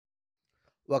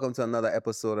Welcome to another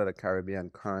episode of the Caribbean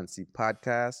Currency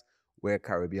Podcast, where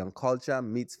Caribbean culture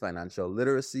meets financial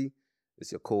literacy.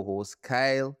 It's your co-host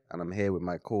Kyle, and I'm here with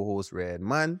my co-host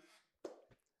Redman.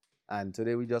 And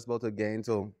today we just about to get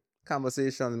into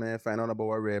conversations, man. Find out about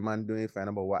what Redman doing, find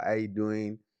out about what I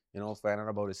doing. Find out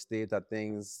about the state of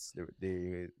things,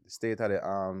 the state of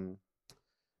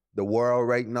the world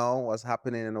right now, what's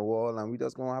happening in the world, and we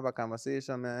just gonna have a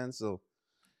conversation, man. So,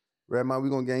 Redman, we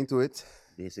gonna get into it.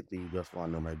 Basically, you just want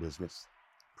to know my business.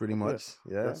 Pretty much,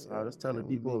 Yes, I just tell the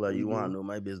people that you want to know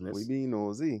my business. We be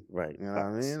nosy, right? You know what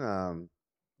I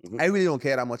mean? I really don't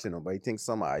care that much, but I think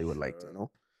some I would like to know.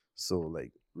 So,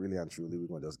 like, really and truly, we're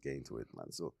gonna just get into it,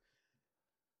 man. So,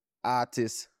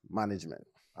 artist management,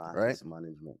 Artist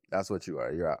management. That's what you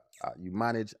are. You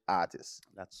manage artists.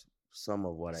 That's some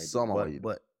of what I do. Some of what you do.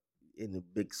 But in the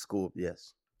big scope,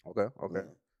 yes. Okay. Yeah.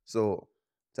 So,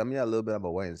 tell me a little bit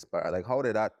about what inspired. Like, how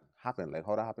did that happen? Like,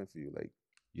 how that happened for you? Like,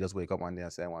 you just wake up one day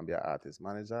and say, I want to be an artist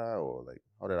manager, or like,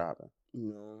 how did that happen?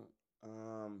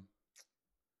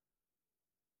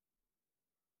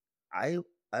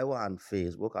 I was on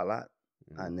Facebook a lot,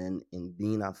 and then in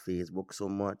being on Facebook so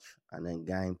much, and then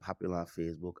getting popular on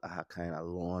Facebook, I had kind of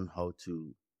learned how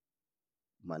to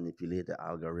manipulate the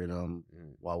algorithm,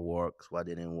 what works, what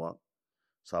didn't work.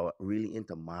 So I was really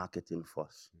into marketing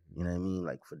first, you know what I mean?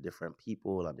 Like for different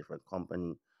people and different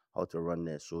companies, how to run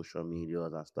their social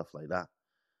medias and stuff like that.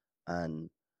 And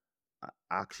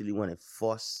actually, when it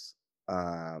first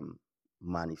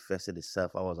manifested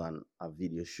itself, I was on a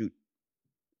video shoot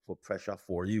for Pressure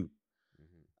For You.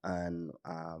 And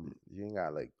you ain't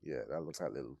got that looks a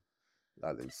little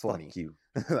funny. Fuck you.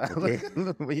 Okay.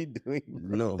 What are you doing?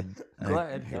 No. Go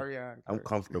ahead, carry on. I'm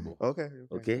comfortable.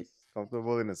 Okay.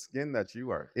 Comfortable in the skin that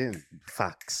you are in.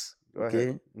 Facts. Go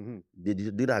okay. Ahead. Did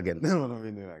you do that again? No, we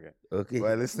didn't do that again. Okay.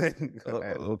 Well, listen.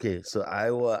 Okay. So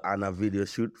I was on a video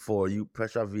shoot for you,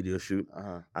 Pressure video shoot,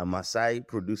 and Masai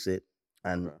produced it,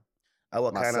 and I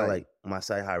was kind of like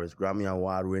Masai Harris, Grammy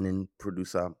Award winning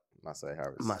producer. Masai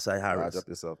Harris. Large up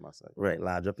yourself, Masai. Right,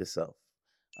 large up yourself.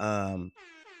 And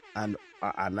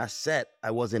I said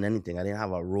I wasn't anything. I didn't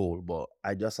have a role, but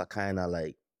I just kind of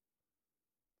like,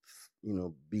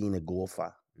 being a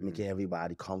gopher, making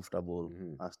everybody comfortable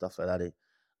and stuff like that.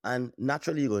 And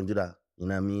naturally, you're going to do that. You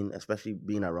know what I mean? Especially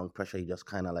being around Pressure, you just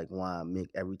kind of like want to make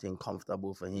everything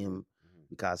comfortable for him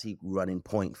because he running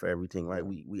point for everything, right?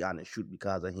 We on the shoot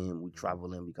because of him. We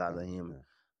traveling because of him.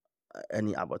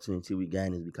 Any opportunity we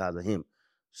gain is because of him.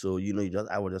 So,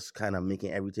 I was just kind of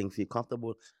making everything feel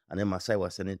comfortable. And then my side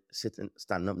was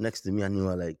standing up next to me, and you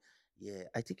were like, yeah,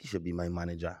 I think you should be my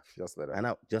manager. Just like that.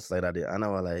 And I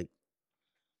was like,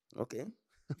 okay.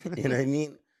 You know what I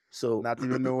mean? So not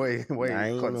even know what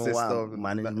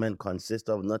management consists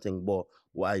of nothing. But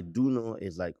what I do know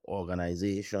is like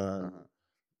organization,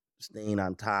 staying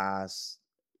on task.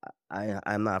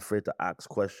 I'm not afraid to ask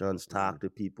questions, talk to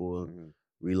people,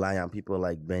 rely on people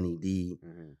like Benny D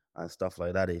and stuff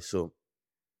like that. So,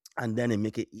 and then it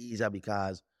make it easier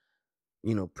because,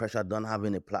 Pressure don't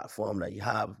having a platform that you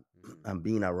have and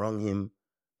being around him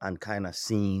and kind of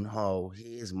seeing how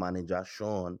his manager,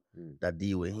 Sean, that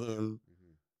deal with him,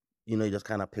 you just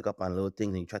kind of pick up on little things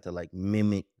and you try to like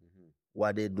mimic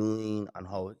what they're doing and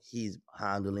how he's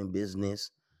handling business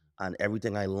and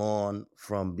everything I learned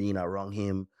from being around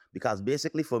him. Because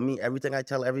basically for me, everything I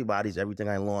tell everybody is everything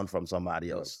I learned from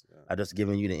somebody else. Yeah. I just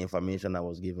giving you the information that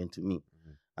was given to me.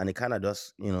 And it kind of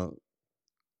just,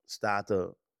 start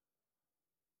to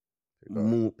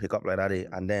pick up like that.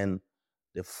 And then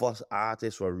the first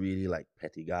artists were really like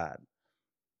Petty God.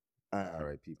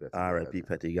 R.I.P.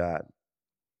 Petty God.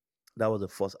 That was the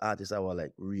first artist I was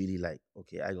like really like,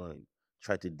 okay, I'm going to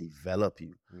try to develop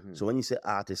you. So when you say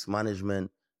artist management,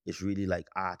 it's really like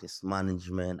artist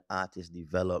management, artist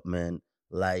development,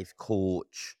 life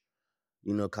coach,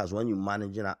 because when you're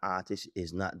managing an artist,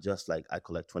 it's not just like I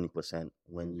collect 20%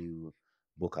 when you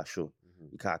book a show.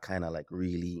 You can kind of like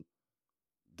really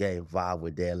get involved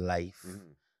with their life,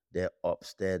 their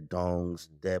ups, their downs,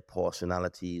 their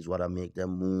personalities, what I make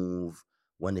them move,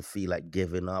 when they feel like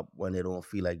giving up, when they don't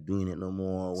feel like doing it no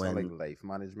more. So like life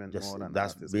management more than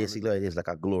that's basically it is, like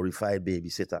a glorified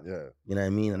babysitter. Yeah. You know what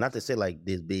I mean? And not to say like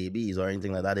there's babies or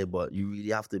anything like that, but you really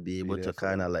have to be able to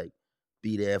kind of like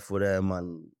be there for them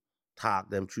and talk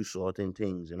them through certain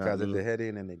things. You know because if they're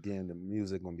heading in the game, the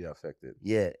music gonna be affected.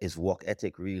 Yeah, it's work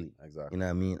ethic really. Exactly. You know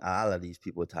what I mean? All of these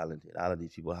people are talented. All of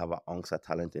these people have an ounce of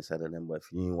talent inside of them. But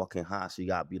if you ain't working hard, so you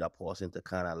gotta be that person to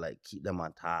kind of like keep them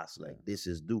on task. Like this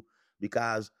is due.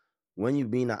 Because when you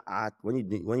being an art, when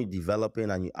you developing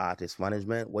and you artist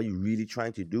management, what you really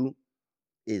trying to do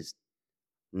is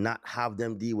not have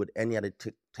them deal with any of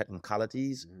the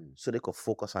technicalities so they could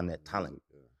focus on their talent.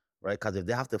 Right? Because if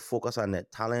they have to focus on their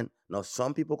talent, now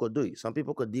some people could do it. Some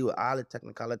people could deal with all the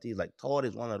technicalities. Like Todd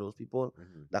is one of those people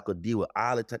that could deal with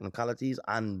all the technicalities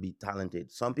and be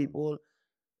talented. Some people,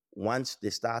 once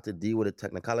they start to deal with the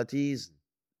technicalities,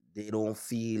 they don't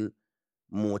feel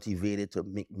motivated to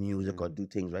make music or do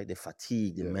things, right? They're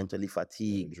fatigued, they're mentally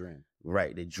fatigued.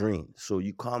 Right, they drain. So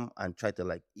you come and try to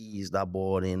like ease that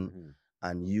burden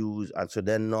and use, and so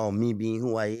then now me being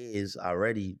who I is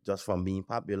already, just from being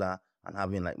popular and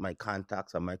having like my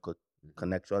contacts and my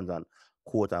connections and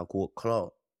quote unquote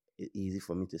clout, it's easy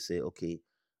for me to say, okay,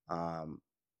 I'm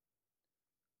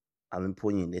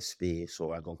putting you in this space,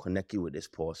 so I'm gonna connect you with this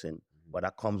person. But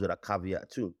that comes with a caveat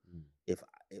too.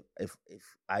 If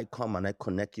I come and I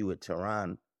connect you with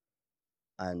Tehran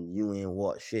and you ain't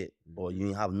work shit or you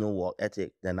ain't have no work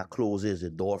ethic, then that closes the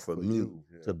door for me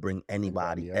to bring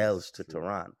anybody else to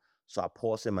Tehran. So a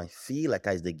person might feel like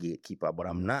I'm the gatekeeper, but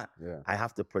I'm not. I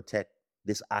have to protect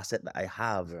this asset that I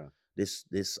have,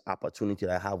 this opportunity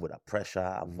that I have with a Pressure,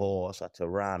 a Voss, a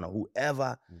Tehran, or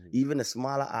whoever, even the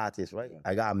smaller artists, right?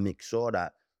 I gotta make sure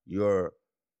that you're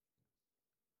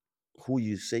who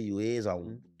you say you is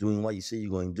and doing what you say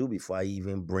you're going to do before I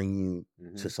even bring you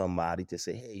to somebody to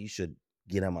say, hey, you should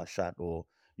give them a shot, or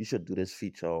you should do this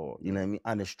feature, or you know what I mean?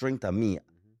 On the strength of me,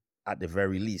 at the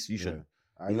very least, you should.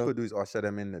 You could do is usher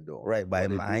them in the door. Right, by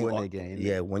my when they get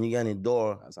in when you get in the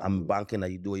door, I'm banking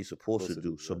that you do what you're supposed to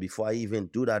do. So before I even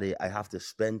do that, I have to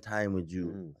spend time with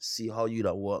you, see how you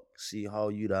that work, see how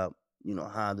you that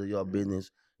handle your business.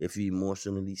 If you're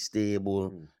emotionally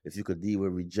stable, if you could deal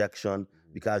with rejection,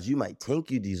 because you might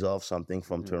think you deserve something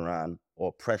from Tehran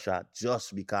or Pressure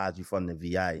just because you're from the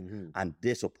VI, and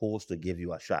they're supposed to give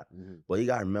you a shot. But you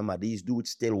gotta remember, these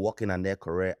dudes still working on their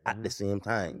career at the same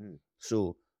time.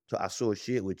 So to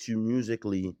associate with you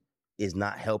musically is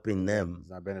not helping them. It's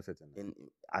not benefiting them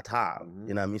at all.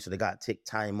 You know what I mean? So they gotta take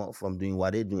time out from doing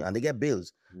what they're doing, and they get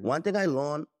bills. One thing I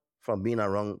learned from being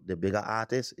around the bigger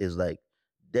artists is like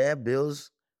their bills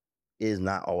is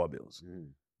not our bills.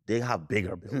 They have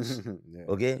bigger bills.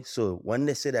 Okay? So when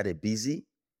they say that they're busy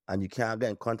and you can't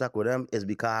get in contact with them, it's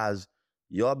because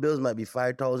your bills might be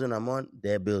 $5,000 a month,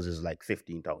 their bills is like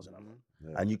 $15,000 a month.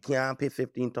 And you can't pay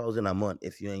 $15,000 a month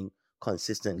if you ain't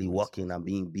consistently working and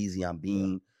being busy and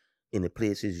being in the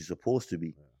places you're supposed to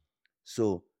be.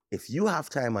 So if you have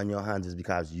time on your hands, it's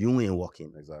because you ain't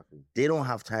working. Exactly. They don't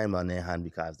have time on their hand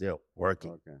because they're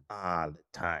working all the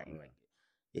time. Like,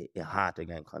 it's hard to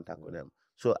get in contact with them.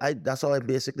 So that's how I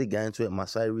basically got into it.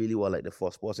 Masai really was like the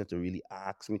first person to really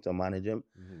ask me to manage him.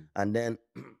 And then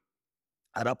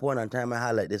at that point in time, I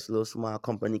had like this little small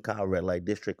company called Red Light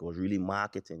District. It was really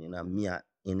marketing, me at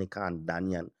Inika and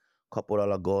Danny and a couple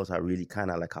other girls are really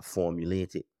kind of like a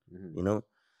formulated,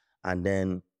 And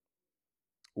then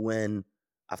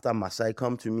after Masai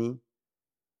come to me,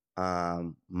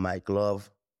 Mike Love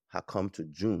had come to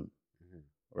June,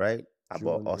 right?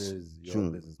 About us,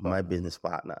 June, my business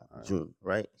partner, June,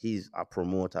 right? He's a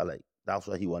promoter, like that's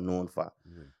what he was known for.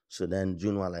 So then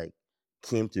June was like,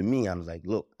 came to me and was like,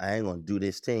 look, I ain't gonna do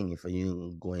this thing if you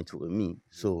ain't going to with me.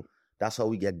 So that's how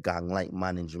we get gang light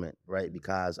management, right?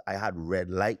 Because I had Red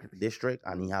Light District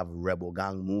and he have Rebel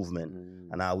Gang Movement.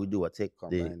 And now we do take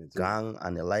the gang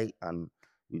and the light and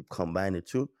we combine the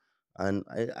two. And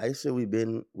I say we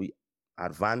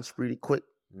advanced pretty quick.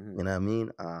 You know what I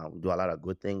mean? We do a lot of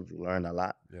good things. We learn a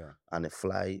lot. And the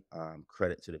fly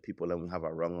credit to the people that we have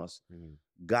around us.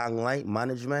 Gang Light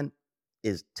Management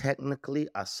is technically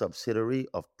a subsidiary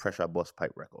of Pressure Bus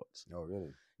Pipe Records. Oh, really?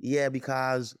 Yeah,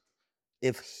 because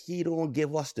if he don't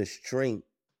give us the strength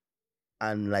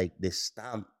and like the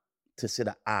stamp to say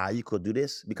that, you could do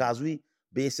this, because we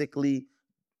basically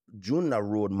June the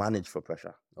road managed for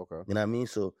Pressure. Okay. You know what I mean?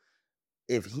 So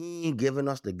if he ain't giving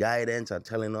us the guidance and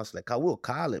telling us, like, I will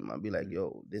call him and be like,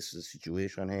 yo, this is a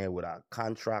situation here with our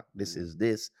contract, this is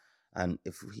this. And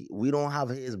if we don't have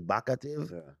his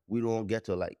backative, we don't get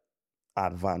to like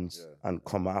advance and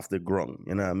come off the ground.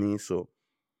 You know what I mean? So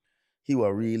he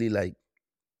was really like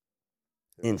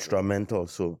instrumental.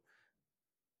 So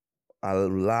a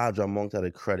large amount of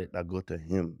the credit that go to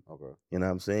him. Okay. You know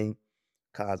what I'm saying?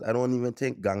 Because I don't even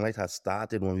think Gang Light had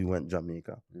started when we went to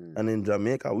Jamaica. And in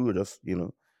Jamaica, we were just,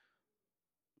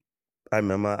 I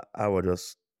remember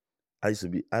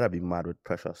I'd be mad with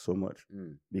Pressure so much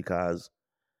because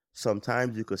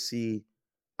sometimes you could see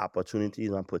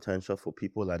opportunities and potential for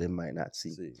people that they might not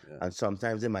see. And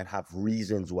sometimes they might have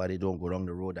reasons why they don't go down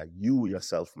the road that you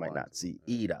yourself might not see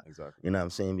either. Exactly. You know what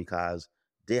I'm saying? Because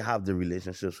they have the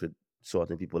relationships with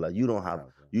certain people that you don't have.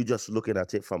 You just looking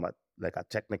at it from a like a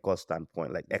technical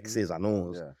standpoint, like X's and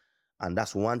O's. Yeah. And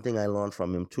that's one thing I learned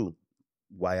from him too.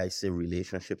 Why I say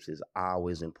relationships is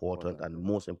always important and the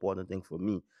most important thing for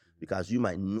me, because you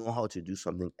might know how to do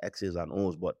something X's and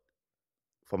O's, but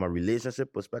from a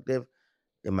relationship perspective,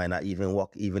 it might not even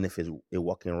work, even if it's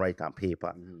working right on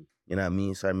paper. You know what I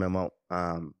mean? So I remember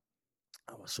I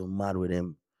was so mad with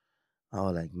him. I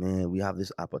was like, man, we have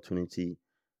this opportunity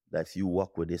that if you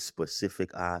work with this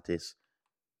specific artist,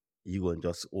 you're going to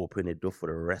just open the door for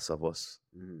the rest of us.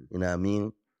 You know what I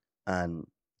mean? And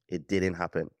it didn't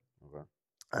happen. Okay.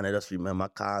 And I just remember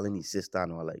calling his sister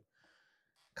and I was like,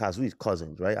 because we're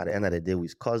cousins, right? At the end of the day, we're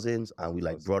cousins and we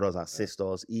like brothers and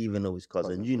sisters, even though we're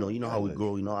cousins. You know how we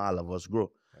grow, all of us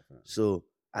grow. Definitely. So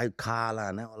I call her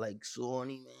and I was like,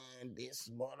 Sonii, man, this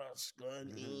mother's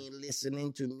ain't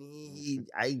listening to me.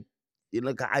 I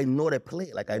know they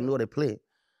play. I know they play.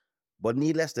 But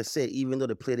needless to say, even though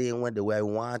the play didn't went the way I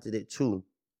wanted it to,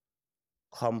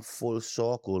 come full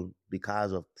circle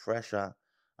because of pressure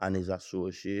and his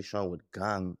association with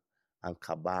gang and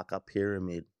Kabaka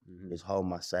Pyramid is how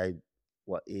my side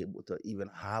were able to even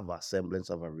have a semblance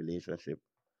of a relationship,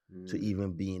 to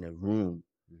even be in a room,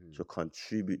 to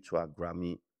contribute to a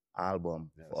Grammy album,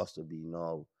 for us to be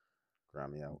now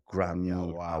Grammy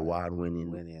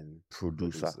award-winning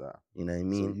producer. You know what I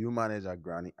mean? So you manage a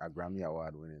Grammy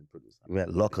award-winning producer. Yeah,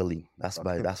 luckily. That's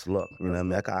luck. You know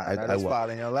what I mean? I was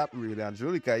falling in your lap really and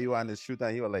truly, because you on the shoot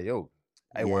and he was like, yo,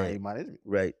 I want you manage me.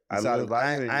 Right. I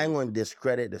ain't going to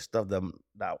discredit the stuff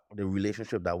that the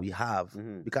relationship that we have,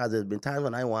 because there's been times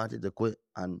when I wanted to quit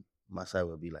and my side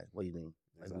would be like, what are you doing?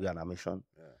 Like, we on a mission.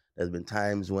 Yeah. There's been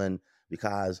times when,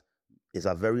 because it's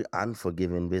a very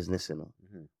unforgiving business, you know.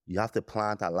 You have to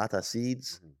plant a lot of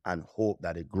seeds and hope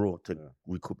that it grow to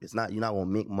recoup. You're not going to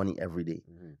make money every day.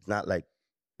 It's not like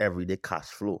everyday cash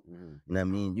flow. You know what I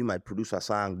mean? You might produce a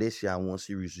song this year and won't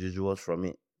see residuals from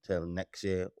it till next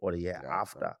year or the year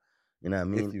after. You know what I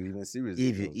mean? If you even see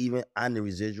residuals. And the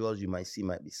residuals you might see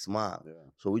might be small. Yeah.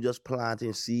 So we just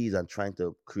planting seeds and trying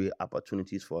to create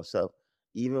opportunities for ourselves.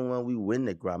 Even when we win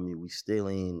the Grammy, we still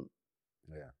ain't.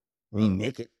 Yeah. We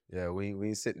make it. Yeah, we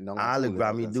ain't sitting down. All the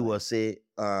Grammy do was say,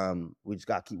 we just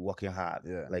gotta keep working hard.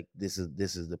 Yeah. Like this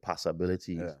is the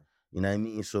possibilities. Yeah. You know what I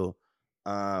mean?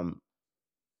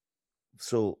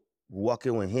 So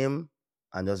working with him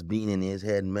and just being in his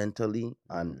head mentally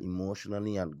and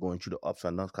emotionally and going through the ups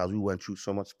and downs, because we went through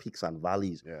so much peaks and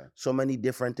valleys. Yeah. So many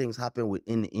different things happen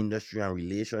within the industry and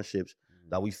relationships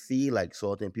that we feel like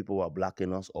certain people are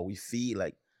blocking us, or we feel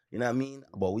like, you know what I mean?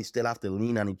 But we still have to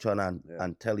lean on each other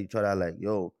and tell each other like,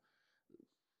 yo,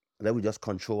 let we just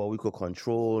control what we could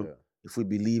control. Yeah. If we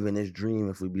believe in this dream,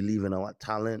 if we believe in our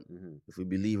talent, if we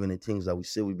believe in the things that we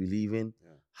say we believe in,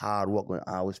 hard work will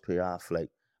always pay off. Like,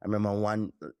 I remember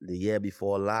the year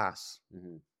before last,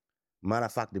 matter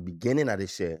of fact, the beginning of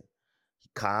this year, he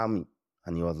called me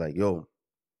and he was like, yo,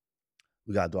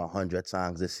 we got to do 100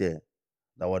 songs this year.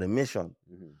 That was the mission.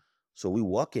 So we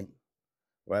working,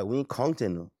 right? We ain't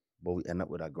counting, but we end up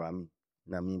with a Grammy.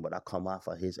 You know what I mean? But I come off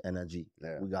of his energy.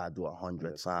 Yeah. We got to do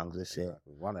 100 songs this year.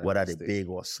 Whether they big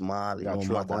or small. We got to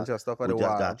throw a bunch of stuff at the wall. We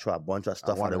just got to throw a bunch of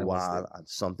stuff at the wall and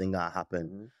something got to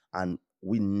happen. And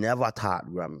we never thought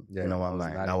Grammy in our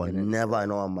mind. That was never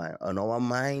in our mind. In our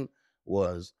mind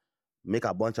was make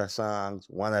a bunch of songs,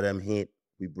 one of them hit,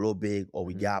 we blow big, or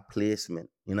we got placement.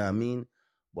 You know what I mean?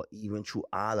 But even through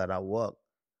all of that work,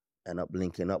 end up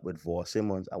linking up with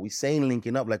Simmons. And we saying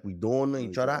linking up like we don't know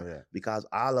each other, because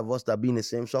all of us that be in the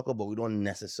same circle, but we don't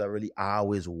necessarily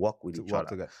always work with each other.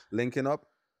 Together. Linking up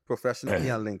professionally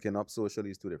and linking up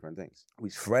socially is two different things. We're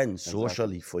friends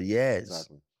socially for years.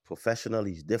 Exactly.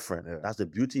 Professionally is different. Yeah. That's the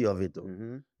beauty of it though.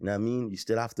 You know what I mean? You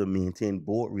still have to maintain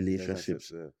both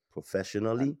relationships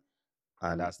professionally.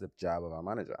 And that's the job of our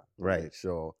manager. Right. Make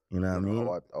sure, you know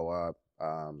what I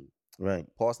mean? Right.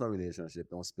 Personal relationship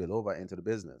don't spill over into the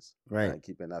business. Right. And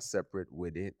keeping that separate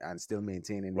with it and still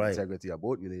maintaining the integrity of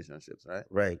both relationships, right?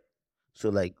 Right. So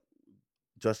like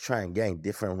just try and get in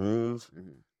different rooms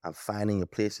and finding a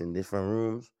place in different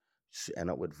rooms to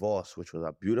end up with Voss, which was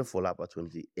a beautiful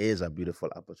opportunity, is a beautiful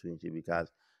opportunity,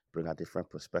 because bring a different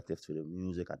perspective to the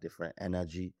music, a different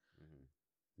energy,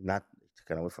 not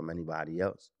taken away from anybody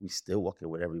else. We still working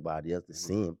with everybody else the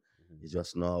same. It's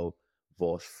just now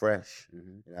Voss fresh, you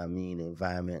know what I mean? The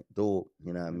environment dope,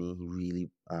 you know what I mean? He really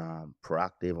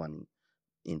proactive and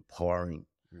empowering.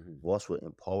 Voss will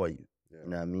empower you, you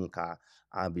know what I mean? Cause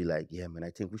I'll be like, yeah, man,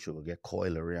 I think we should go get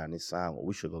Coil Ray on this song, or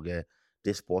we should go get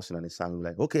this person on this song. You're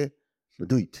like, okay, we'll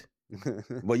do it.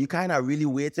 But you kind of really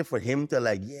waiting for him to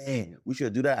like, yeah, we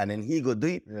should do that, and then he go do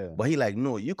it. Yeah. But he like,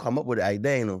 no, you come up with the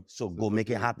idea, you know, so go make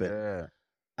it happen. Yeah.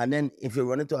 And then if you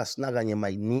run into a snag and you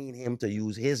might need him to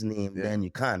use his name, then you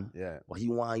can. Yeah. But he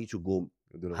want you to go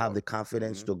have the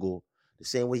confidence to go. The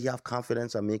same way he have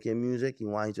confidence of making music, he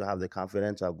want you to have the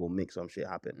confidence to go make some shit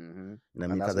happen. Mm-hmm. You know what I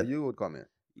mean? And that's where you would come in.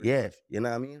 Yeah, you know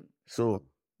what I mean? So,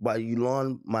 but you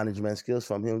learn management skills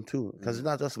from him too. Because it's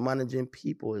not just managing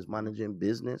people, it's managing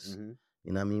business. Mm-hmm.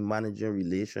 You know what I mean? Managing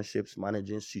relationships,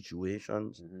 managing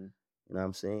situations. Mm-hmm. You know what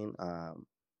I'm saying?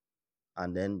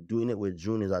 And then doing it with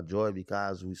June is a joy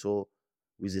because we're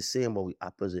the same, but we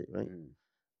opposite, right? Mm-hmm.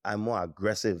 I'm more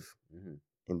aggressive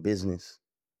in business.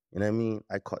 You know what I mean?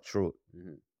 I cut throat.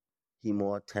 Mm-hmm. He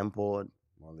more tempered,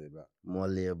 more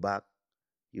laid back.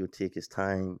 He'll take his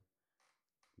time.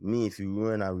 Me, if you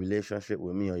ruin a relationship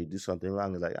with me or you do something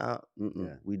wrong, it's like,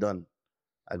 we done.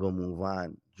 I go move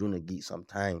on. June get some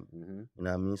time. Mm-hmm. You know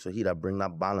what I mean? So he that bring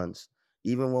that balance.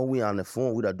 Even when we on the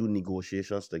phone, we that do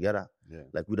negotiations together. Yeah.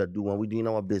 Like we that do when we doing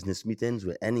our business meetings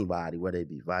with anybody, whether it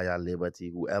be Via, Liberty,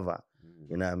 whoever.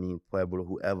 You know what I mean? Pueblo,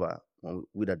 whoever. When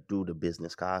we that do the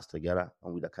business cards together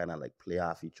and we that kind of like play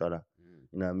off each other.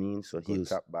 You know what I mean? So he was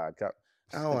cap, bad cap.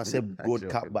 I don't want to say good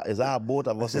cap, but it's our both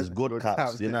of us is good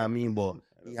caps. You know what I mean? But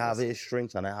he have his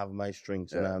strengths and I have my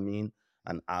strengths. You know what I mean?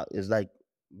 And it's like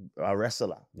a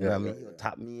wrestler. You know what I mean? He'll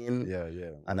tap me in.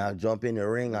 And I'll jump in the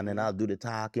ring and then I'll do the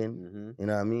talking. You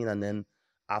know what I mean? And then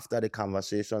after the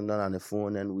conversation done on the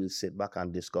phone, then we'll sit back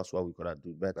and discuss what we could have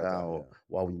do better or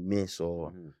what we miss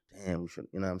or damn, we should,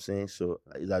 you know what I'm saying? So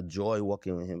it's a joy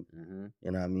working with him.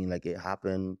 You know what I mean? Like it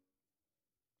happened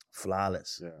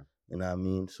flawless. You know what I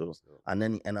mean? So, and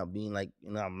then he ended up being like,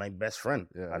 you know, my best friend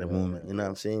at the moment. You know what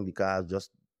I'm saying? Because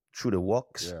just through the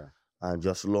walks and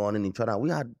just learning each other. We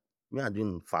had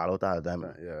didn't fall out all the time.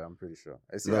 Yeah, I'm pretty sure.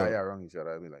 I see how you wrong each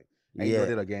other. I be like, and yeah. you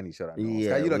don't again each other. No.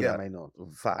 Yeah, you don't get my no.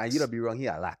 Facts. And you don't be wrong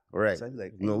here a lot. Right. So I be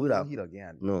like, no, we don't.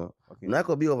 Again. No. Okay. Not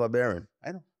could be overbearing.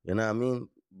 I know. You know what I mean?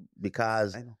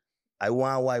 Because I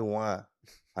want what I want.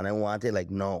 And I want it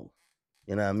like no.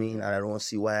 You know what I mean? And I don't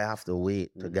see why I have to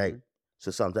wait to get.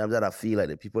 So sometimes that I feel like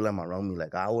the people that are around me,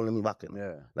 like, let me back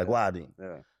in. Like, what are they?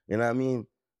 You know what I mean?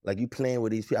 Like, you playing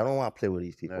with these people. I don't want to play with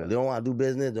these people. They don't want to do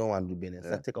business. They don't want to do business.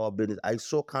 I take our business. I'm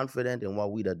so confident in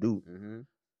what we da do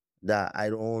that I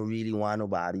don't really want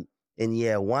nobody. In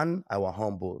year 1, I was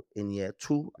humble. In year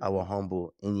 2, I was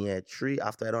humble. In year 3,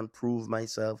 after I don't prove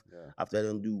myself, after I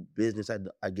don't do business,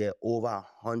 I get over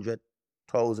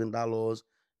 $100,000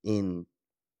 in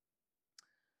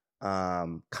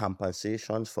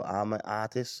compensations for all my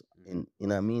artists, and you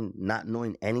know what I mean, not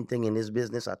knowing anything in this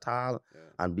business at all,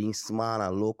 and being small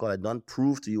and local. I don't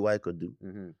prove to you what I could do. You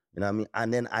know what I mean?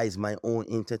 And then I is my own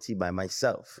entity by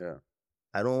myself.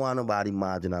 I don't want nobody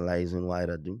marginalizing what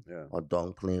I do or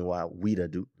downplaying what we da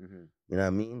do. You know what I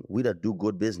mean? We da do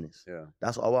good business.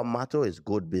 That's our motto, is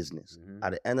good business.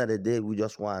 At the end of the day, we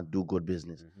just want to do good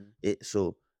business.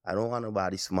 So I don't want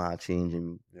nobody smart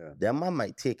changing me. Them man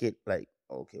might take it like,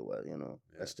 okay, well, you know,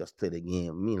 let's just play the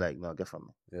game. Me, like, no, get from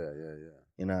me.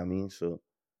 You know what I mean? So,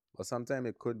 well, sometimes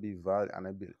it could be valid, and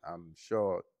I'm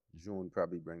sure June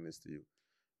probably bring this to you,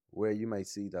 where you might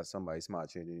see that somebody's smart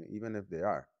changing you, even if they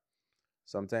are.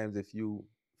 Sometimes if you,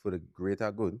 for the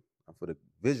greater good, and for the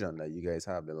vision that you guys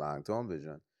have, the long-term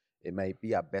vision, it might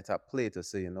be a better play to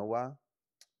say, you know what?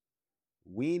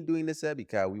 We ain't doing this here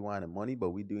because we want the money,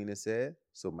 but we doing this here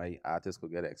so my artist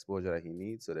could get the exposure that he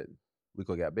needs so that we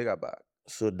could get a bigger bag.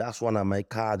 So that's one of my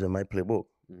cards in my playbook,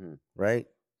 right?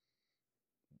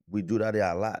 We do that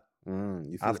a lot.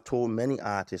 I've told many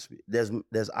artists,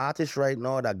 there's artists right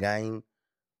now that going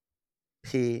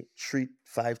pay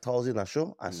 $3,000-$5,000 a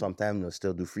show, and sometimes they'll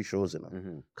still do free shows in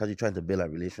them because you're trying to build a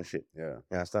relationship. You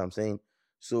understand what I'm saying?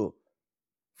 So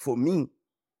for me,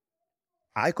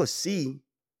 I could see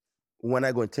when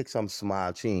I go and take some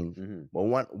small change, but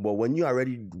when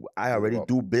I already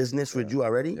do business with you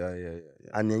already,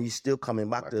 and then you still coming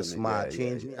back to small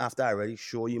change me after I already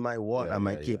show you my work and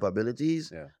my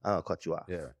capabilities, I'll cut you off.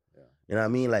 You know what I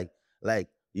mean? Like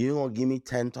you gonna give me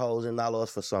 $10,000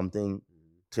 for something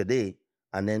today,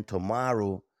 and then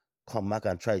tomorrow come back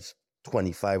and try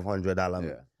 $2,500. You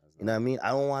know what I mean? I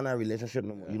don't want a relationship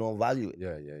no more. You don't value it. You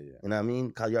know what I mean?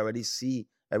 Because you already see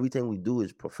everything we do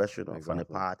is professional. From the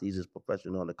parties is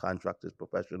professional, the contract is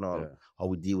professional, how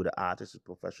we deal with the artist is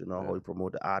professional, how we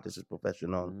promote the artist is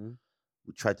professional.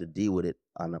 We try to deal with it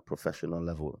on a professional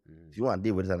level. If you want to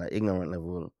deal with it on an ignorant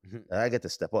level, I get to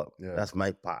step up. That's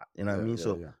my part. You know what I mean?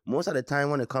 So most of the time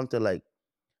when it comes to like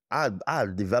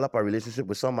I'll develop a relationship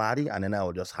with somebody and then I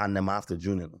will just hand them off to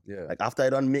Junior. Yeah. Like after I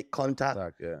don't make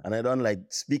contact yeah. and I don't like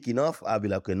speak enough, I'll be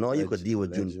like, okay, no, you could deal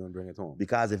with Junior. Bring it home.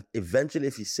 Because if eventually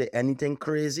if he say anything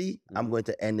crazy, I'm going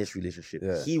to end this relationship.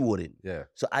 Yeah. He wouldn't. Yeah.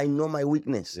 So I know my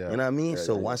weakness. Yeah. You know what I mean? Yeah,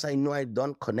 so once I know I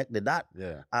don't connect the dot,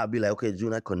 I'll be like, okay,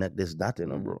 Junior, connect this dot, you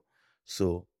know, bro.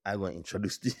 So I'm going to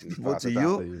introduce these people to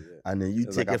you, and then you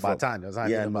take it from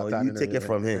you take it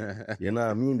from him. You know what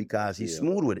I mean? Because he's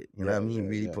smooth with it. You know what I mean?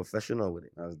 Really professional with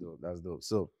it. That's dope. That's dope.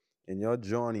 So in your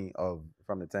journey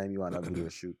from the time you on a video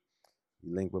shoot,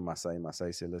 you link with Masai.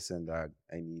 Masai say, listen, dog,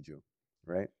 I need you.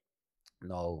 Right?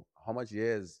 Now, how much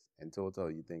years in total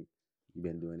you think you've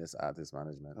been doing this artist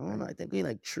management? I don't know. I think we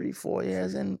like 3-4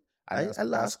 years, and I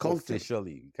lost count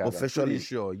officially. I'm pretty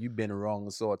sure you've been wrong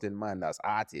sorting man that's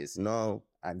artists. No.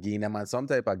 And giving them on some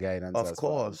type of guidance. Of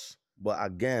course. But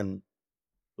again,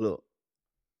 look,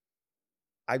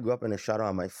 I grew up in the shadow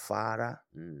of my father,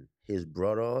 his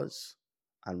brothers,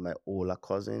 and my older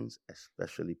cousins,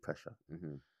 especially Pressure.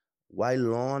 While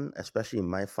long, especially in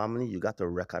my family, you got to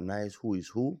recognize who is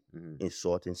who in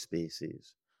certain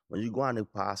spaces. When you go on the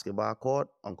basketball court,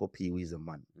 Uncle Pee Wee's the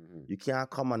man. You can't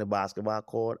come on the basketball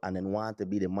court and then want to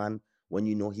be the man when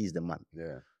you know he's the man.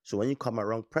 Yeah. So when you come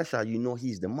around Pressure, you know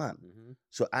he's the man.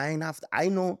 So I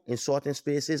know in certain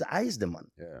spaces, I's the man.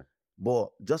 Yeah. But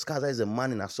just because I's a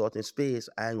man in a certain space,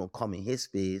 I ain't gonna come in his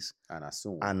space and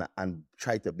assume and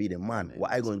try to be the man.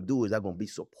 What I gonna do is I'm gonna be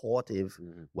supportive.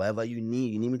 Whatever you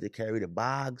need me to carry the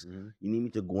bags. You need me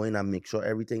to go in and make sure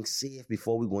everything's safe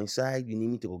before we go inside. You need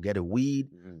me to go get a weed.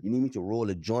 You need me to roll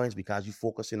the joints because you're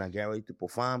focusing on getting ready to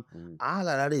perform. All of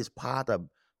that is part of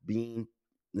being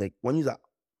like when you're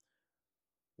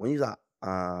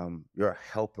a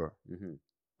helper,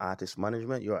 artist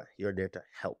management, you're there to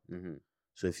help.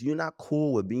 So if you're not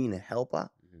cool with being a helper,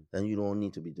 then you don't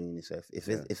need to be doing this. If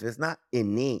it's not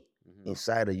innate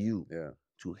inside of you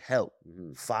to help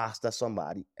foster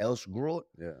somebody else growth,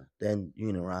 then you're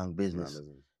in the wrong business.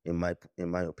 In my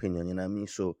opinion, you know what I mean?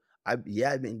 So I've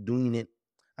been doing it.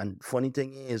 And funny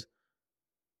thing is,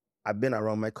 I've been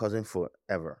around my cousin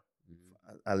forever,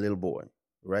 a little boy,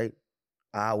 right?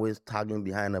 I always tagging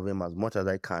behind of him as much as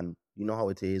I can. You know how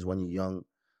it is when you're young.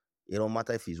 It don't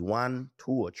matter if he's 1,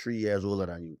 2, or 3 years older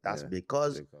than you. That's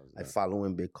because I follow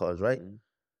him right?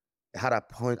 It had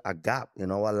a gap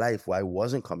in our life where I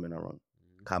wasn't coming around.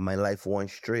 Because my life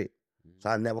wasn't straight. So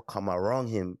I never come around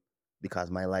him because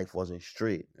my life wasn't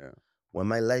straight. When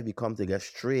my life become to get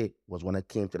straight was when I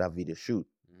came to that video shoot.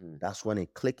 That's when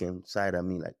it clicked inside of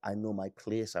me. Like, I know my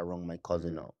place around my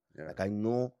cousin now. Like, I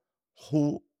know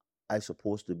who I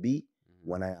supposed to be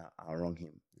when I around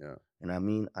him. You know what I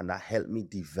mean? And that helped me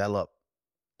develop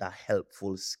that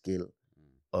helpful skill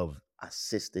of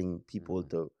assisting people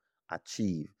to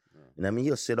achieve. You know what I mean?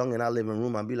 He'll sit down in our living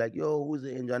room and be like, yo, who's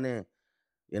the engineer?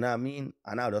 You know what I mean?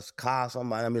 And I'll just call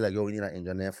somebody and be like, yo, we need an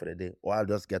engineer for the day. Or I'll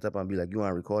just get up and be like, you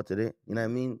want to record today? You know what I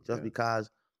mean? Just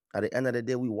because at the end of the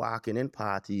day, we walking in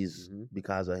parties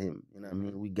because of him. You know what I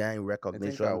mean? We gain recognition.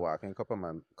 I think I walk in a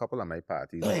couple of my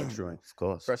parties. Of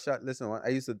course. Fresh out. Listen, I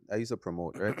used to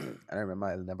promote, right? And I remember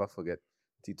I'll never forget.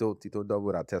 Tito Dub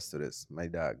would attest to this. My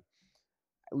dog.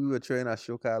 We were trying a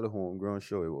show called a homegrown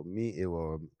show. It was me. It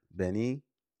was Benny,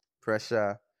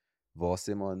 Pressure,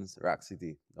 Simmons, Rock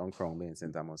City, on Crown Bay in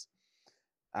St. Thomas.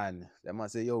 And they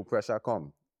must say, yo, Pressure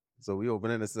come. So we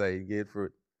open in the side gate for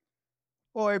it.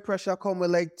 Boy, Pressure come with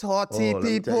like 30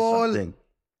 people.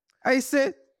 I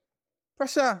said,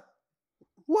 Pressure,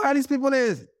 who are these people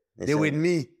is? They with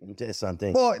me. Let me tell you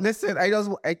something. Boy, listen,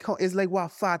 it's like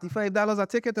what, $45 a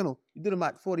ticket, you know? You do them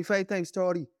at 45 times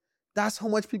 30. That's how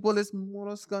much people is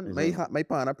molluscan. My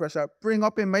partner Pressure bring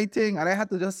up in my thing, and I had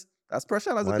to that's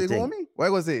Pressure as a big homie. Why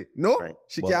was it? No, right.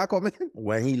 She can't come in.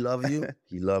 When he love you,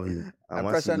 he love you. And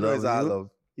Pressure knows our love.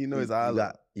 He knows our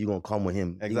love. You gonna come with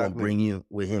him. Exactly. He gonna bring you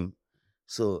with him.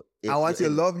 So once he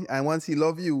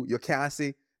love you, you can't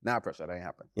say, nah, Pressure, that ain't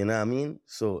happen. You know what I mean?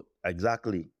 So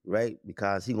exactly, right?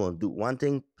 Because he gonna do one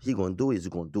thing. He gonna do is he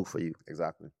gonna do for you.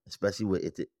 Exactly. Especially with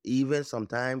it, even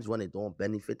sometimes when it don't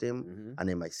benefit him and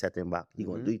it might set him back, he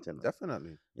gonna do it.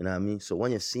 Definitely. You know what I mean? So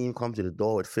when you see him come to the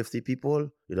door with 50 people,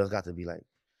 you just got to be like,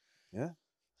 yeah.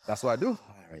 That's what I do.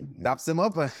 All right, daps him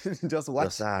up and just watch.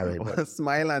 Just all right,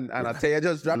 smile and a tear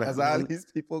just drop as all these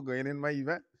people going in my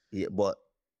event. Yeah, but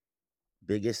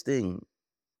biggest thing,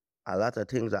 a lot of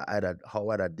things how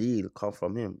I deal come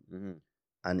from him.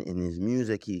 And in his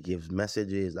music, he gives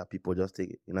messages that people just take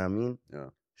it. You know what I mean? Yeah.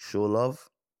 Show love,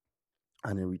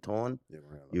 and in return,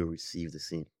 you'll receive the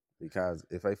same. Because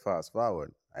if I fast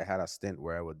forward, I had a stint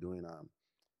where I was doing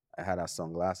I had a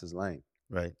sunglasses line.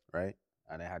 Right. Right?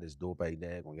 and they had this dope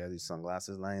idea, gonna get these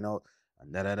sunglasses lying out,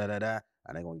 and da da da da da,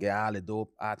 and they gonna get all the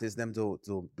dope artists them to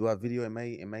do a video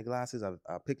in my glasses,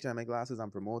 a picture in my glasses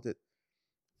and promote it.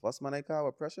 First man I call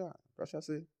with pressure. Pressure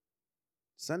say,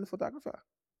 send the photographer.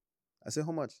 I say,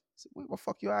 how much? I say, what the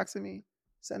fuck you asking me?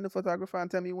 Send the photographer and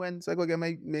tell me when, so I go get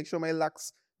make sure my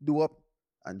locks do up.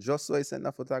 And just so I send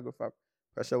the photographer,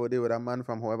 pressure with a man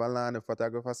from however land, the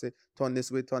photographer say, turn this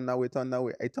way, turn that way, turn that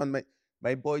way. I turn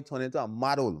my boy turned into a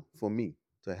model for me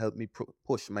to help me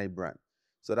push my brand.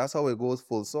 So that's how it goes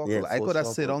full circle. Yeah, I full could have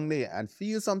circle. sit on there and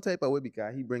feel some type of way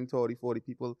because he bring 30, 40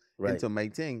 people Right. into my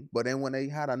thing. But then when I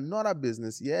had another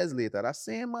business years later, that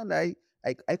same man, I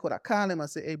could have called him and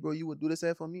say, hey, bro, you would do this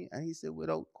here for me? And he said,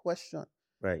 without question.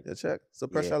 Right. You check. So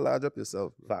pressure large up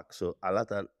yourself. Bro. Fact. So a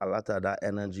lot of that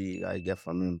energy I get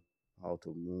from him, how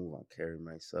to move and carry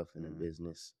myself in the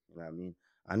business. You know what I mean?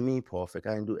 And me, perfect.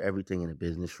 I ain't do everything in the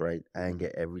business right. I ain't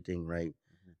get everything right.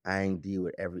 I ain't deal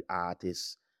with every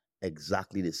artist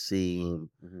exactly the same.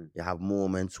 You have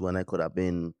moments when I could have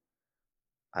been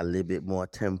a little bit more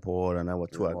tempered and I was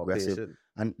too aggressive. Patient.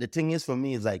 And the thing is for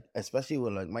me is like, especially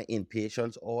with like my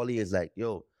impatience, all is like,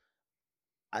 yo,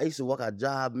 I used to work a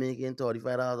job making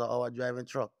 $35 an hour driving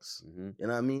trucks. You know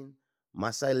what I mean?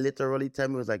 My side literally tell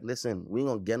me, was like, listen, we ain't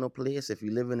gonna get no place if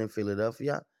you living in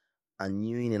Philadelphia and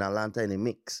you ain't in Atlanta in the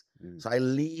mix. So I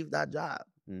leave that job,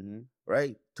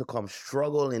 right, to come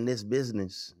struggle in this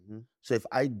business. So if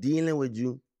I dealing with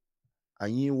you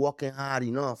and you working hard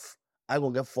enough, I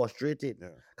gonna get frustrated.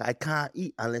 Cause I can't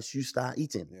eat unless you start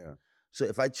eating. So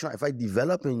if I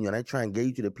develop in you and I try and get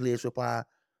you to the place where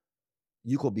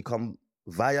you could become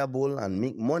viable and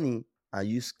make money and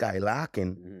you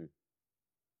skylarking,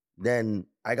 then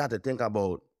I got to think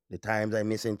about the times I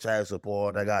missing child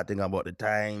support. I got to think about the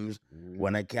times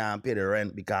when I can't pay the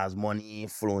rent because money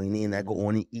ain't flowing in. I can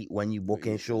only eat when you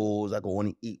booking shows. I can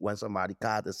only eat when somebody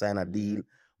called to sign a deal,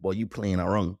 but you playing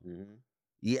around.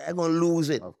 Yeah, I gonna lose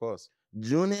it. Of course.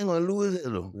 June ain't gonna lose it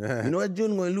though. You know what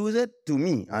June gonna lose it? To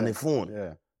me on the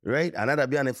phone. Right? And I'd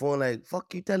be on the phone like,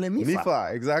 fuck you telling me for?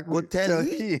 Exactly. Go tell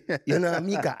he. You know what I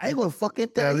mean? Cause I gonna fucking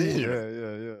tell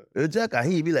him. You check,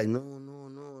 and he be like, no.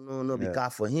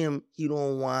 Because for him, he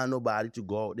don't want nobody to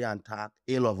go out there and talk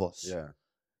ill of us.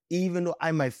 Even though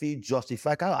I might feel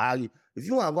justified. I argue, if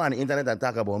you want to go on the internet and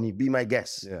talk about me, be my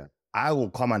guest. I will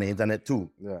come on the internet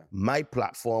too. My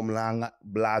platform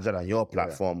larger than your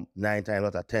platform 9 times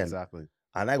out of 10. Exactly.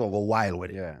 And I gonna go wild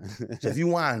with it. So if you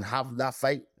want to have that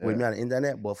fight with me on the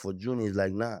internet, but for June, it's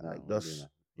like, nah, like just,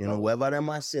 you know, whatever them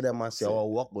I say, oh,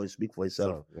 walk, but speak for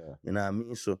yourself. You know what I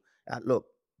mean? So, look,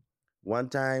 one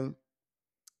time,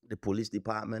 the police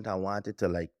department, I wanted to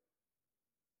like,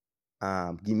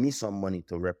 give me some money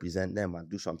to represent them and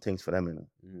do some things for them, you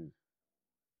know.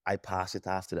 I passed it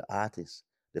off to the artist.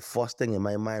 The first thing in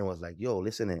my mind was like, yo,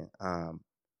 listen here,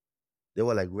 they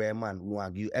were like, Rare man, we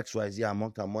want to give you XYZ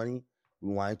amount of money.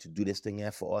 We want you to do this thing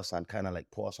here for us and kind of like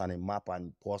put us on a map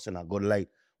and put us in a good light,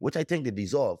 which I think they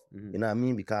deserve. You know what I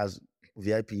mean? Because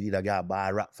VIP that got a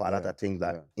bad rap for a lot of things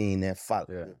that ain't their fault.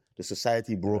 The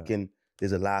society broken.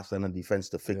 There's a last line of defense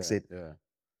to fix it.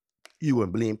 You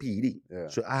would blame PD.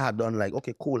 So I had done like,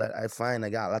 okay, cool. I find I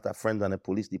got a lot of friends on the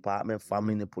police department,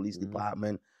 family in the police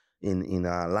department, in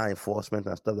law enforcement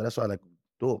and stuff. That's why like,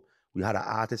 dope. We had an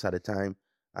artist at the time,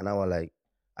 and I was like,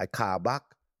 I called back,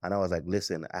 and I was like,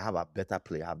 listen, I have a better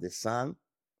play. I have this song.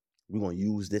 We're going to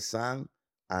use this song,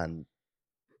 and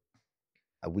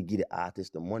we give the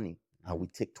artist the money, and we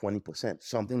take 20%,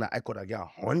 something that I could have got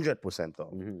 100%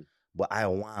 of. But I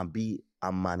want to be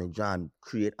a manager and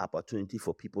create opportunity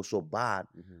for people so bad,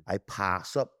 I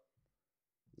pass up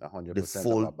 100% the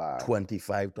full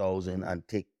 25,000 and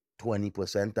take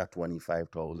 20% of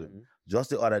 25,000. Just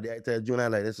the other day, I tell Junior,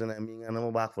 like, listen, I mean,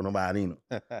 I'm back for nobody, you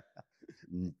know.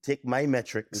 Take my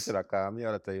metrics. You should have called me. I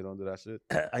would have tell you don't do that shit.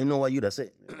 I know what you'd have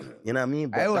said. You know what I mean?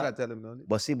 But I would have tell him, no.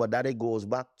 But that it goes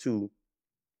back to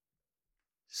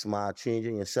smart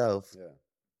changing yourself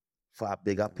for a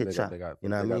bigger picture. You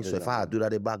know what I mean? So if I had do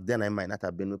that back then, I might not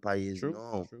have been with Payes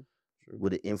now. True.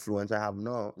 With the influence I have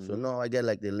now. So now I get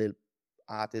like the little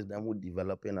artists that would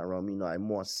developing around me now. I'm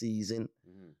more seasoned.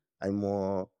 I'm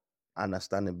more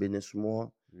understand the business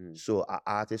more. So an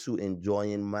artist who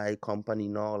enjoying my company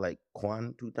now, like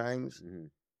Quan 2 times,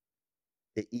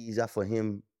 it's easier for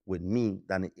him with me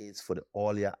than it is for the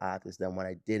earlier artists than when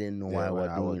I didn't know what I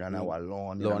was doing and I was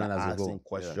learning and asking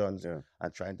questions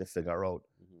and trying to figure out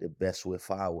the best way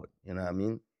forward. You know what I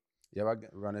mean? You ever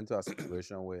run into a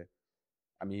situation where,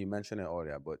 I mean, you mentioned it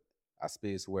earlier, but a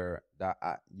space where that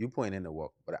you put in the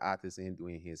work, but the artist ain't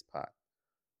doing his part.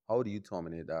 How do you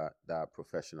terminate that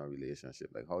professional relationship?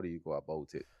 Like, how do you go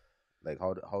about it? Like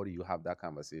how do you have that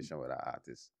conversation with an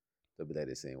artist to be like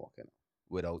this ain't working out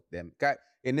without them?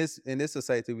 In this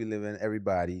society we live in,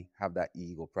 everybody have that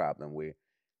ego problem where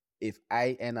if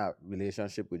I end a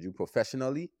relationship with you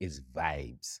professionally, it's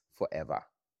vibes forever.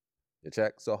 You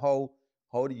check? So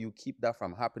how do you keep that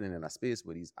from happening in a space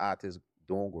where these artists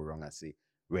don't go wrong and say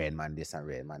Red Man this and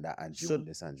Red Man that and June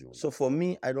this and June that? So for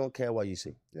me, I don't care what you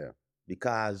say. Yeah.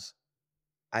 Because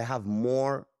I have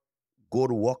more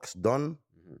good works done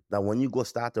that when you go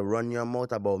start to run your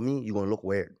mouth about me, you're gonna look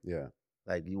weird. Yeah.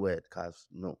 Like you weird, cause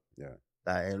no. Yeah.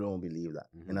 I don't believe that.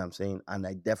 You know what I'm saying? And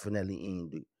I definitely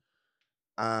ain't do.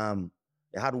 I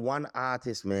had one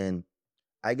artist, man.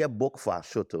 I get booked for a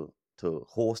show to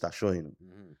host a show, you know.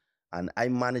 And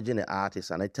I'm managing the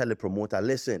artist, and I tell the promoter,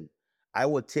 listen, I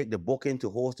will take the booking to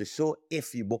host the show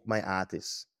if you book my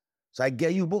artist. So I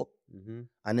get you booked.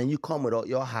 And then you come without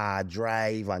your hard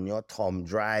drive and your thumb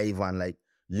drive and like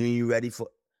you ain't ready for.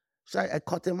 So I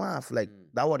cut him off. Like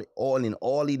that was all in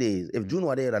all the days. If June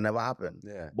were there, that never happened.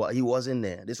 Yeah. But he wasn't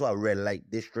there. This was a red light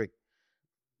district.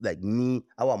 Like me,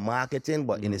 I was marketing,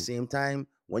 but in the same time,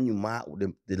 when you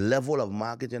the level of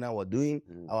marketing I was doing,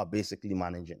 I was basically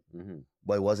managing.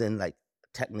 But it wasn't like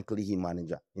technically he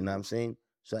manager. You know what I'm saying?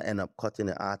 So I end up cutting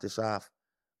the artist off.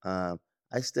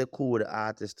 I stay cool with the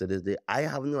artist to this day. I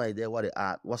have no idea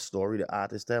what story the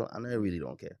artist tell, and I really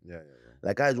don't care. Yeah.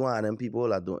 Like I was one of them people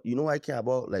that don't. You know what I care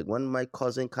about? Like when my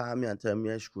cousin call me and tell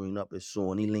me I'm screwing up, it's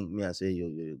Sonii link me and say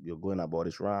you're going about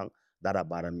this wrong. That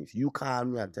bother me. If you call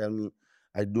me and tell me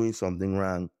I'm doing something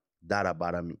wrong, that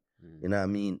bother me. You know what I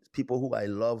mean? People who I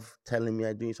love telling me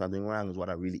I'm doing something wrong is what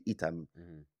I really eat at me.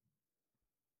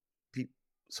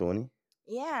 Sonii?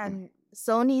 Yeah, and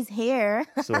Sonii's here.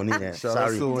 Sonii, yeah.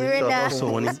 Sorry.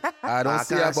 Sonii. I don't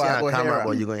see her, but I go camera, hear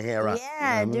but you're going to hear her.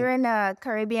 Yeah, during the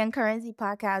Caribbean Currency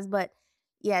podcast. But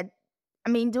yeah, I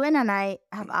mean, Dwayne and I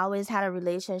have always had a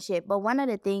relationship. But one of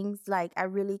the things, like, I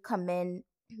really commend,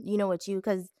 with you,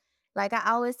 because, like,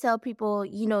 I always tell people,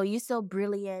 you're so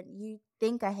brilliant. You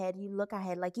think ahead, you look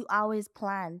ahead. Like, you always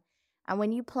plan. And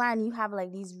when you plan, you have,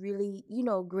 like, these really,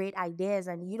 great ideas.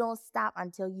 And you don't stop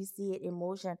until you see it in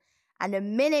motion. And the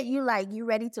minute you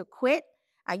ready to quit,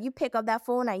 and you pick up that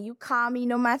phone and you call me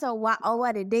no matter what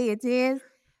hour the day it is,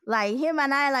 like him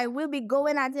and I, like we'll be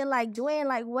going until like Dwayne,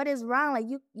 like what is wrong? Like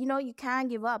you can't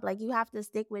give up. Like you have to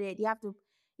stick with it. You have to,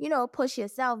 push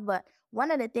yourself. But one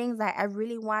of the things that I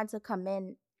really want to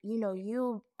commend,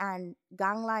 you and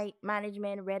Gang Light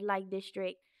Management, Red Light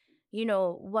District,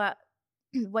 what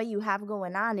you have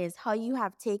going on is how you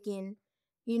have taken,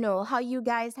 how you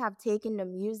guys have taken the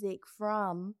music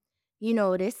from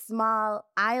this small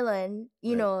island,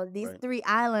 these 3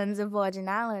 islands of Virgin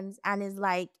Islands, and is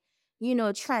like,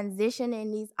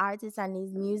 transitioning these artists and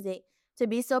these music to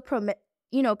be so,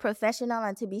 professional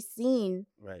and to be seen,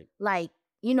 like,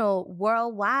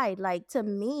 worldwide. Like, to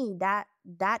me, that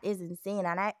is insane.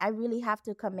 And I really have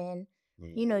to commend,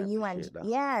 you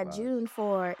and, June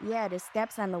for, the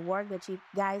steps and the work that you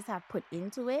guys have put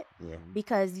into it. Yeah.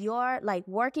 Because you're, like,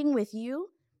 working with you,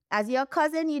 as your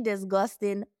cousin, you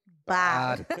disgusting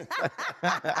bad.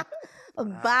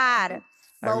 Bad.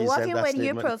 But working with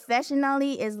you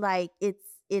professionally is like,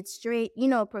 it's straight,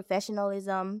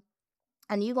 professionalism.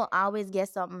 And you gonna always get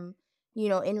something,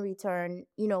 in return,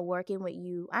 working with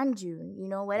you and June,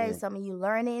 whether it's something you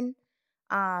learning,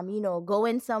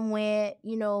 going somewhere,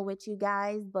 with you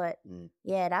guys. But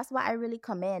yeah, that's what I really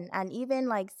commend. And even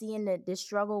like seeing the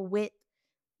struggle with,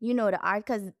 the art,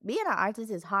 because being an artist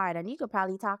is hard, and you could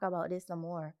probably talk about this some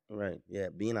more. Right. Yeah.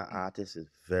 Being an artist is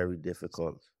very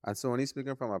difficult. And Sonii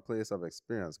speaking from a place of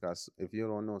experience, because if you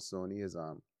don't know, Sonii is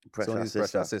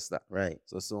Precious sister. Right.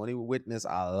 So Sonii witnessed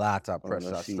a lot of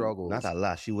pressure, struggles. Not a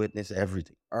lot. She witnessed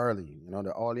everything. Early,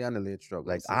 the early and the late struggles.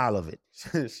 Like all of it.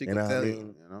 She can tell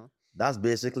you, That's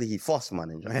basically his first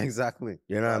manager. Exactly.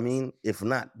 You know what I mean? If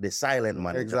not, the silent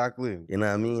manager. Exactly. You know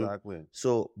what I mean? Exactly.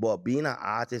 So, but being an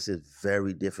artist is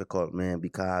very difficult, man,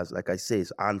 because like I say,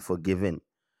 it's unforgiving.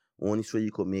 Only so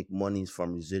you could make money is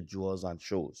from residuals and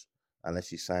shows,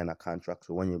 unless you sign a contract.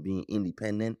 So when you're being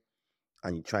independent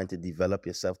and you're trying to develop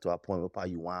yourself to a point where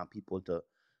you want people to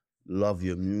love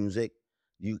your music,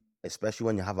 especially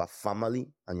when you have a family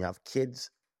and you have kids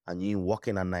and you ain't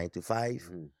working a 9 to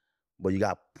 5, but you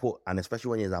got and especially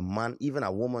when you're a man, even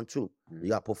a woman too, you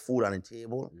got to put food on the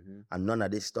table, and none of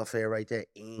this stuff here right there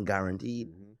ain't guaranteed.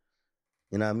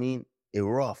 You know what I mean? It's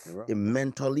rough. It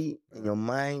mentally, in your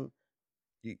mind,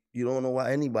 you don't know what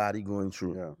anybody going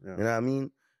through. You know what I mean?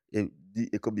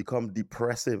 It could become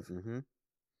depressive.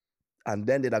 And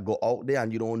then they go out there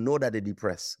and you don't know that they're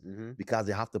depressed because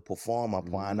they have to perform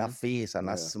upon that face and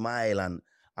that smile and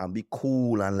and be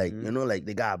cool and like, you know, like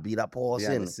they gotta be that person.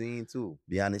 Behind the scene too.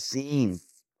 Behind the scene.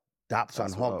 Daps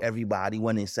and hug rough. everybody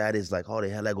when inside is like, how the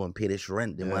hell I gonna pay this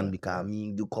rent? The man because yeah.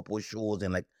 me do couple shows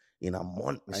and like in a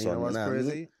month. And you know what's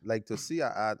crazy? I mean? Like to see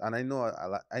an art, and I know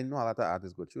a lot of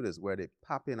artists go through this where they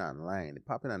popping online, they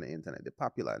popping on the internet, they're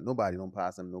popular. Nobody don't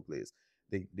pass them no place.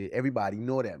 They everybody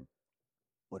know them,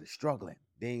 but they're struggling.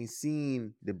 They ain't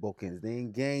seen the bookings. They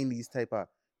ain't gain these type of,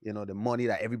 you know, the money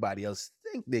that everybody else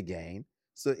think they gain.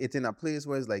 So it's in a place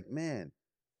where it's like, man,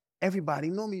 everybody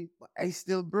know me, but I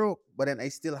still broke. But then I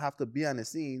still have to be on the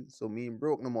scene, so me ain't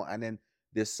broke no more. And then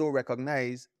they're so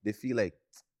recognized, they feel like,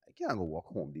 I can't go walk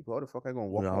Home Depot. How the fuck I gonna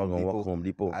walk Home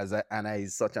Depot? And I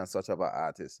is such and such of an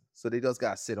artist. So they just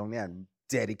gotta sit on there and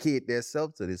dedicate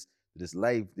themselves to this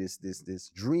life,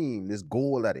 this dream, this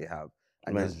goal that they have.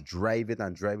 And just drive it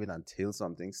until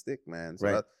something stick, man.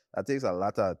 So that takes a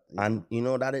lot of you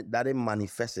know that it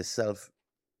manifests itself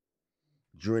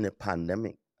during a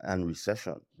pandemic and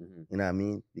recession. Mm-hmm. You know what I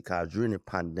mean? Because during the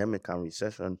pandemic and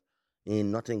recession, ain't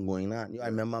nothing going on. I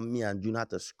remember me and June had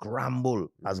to scramble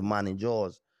as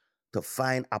managers to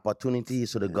find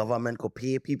opportunities so the government could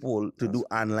pay people to do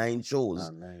online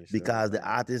shows. Because the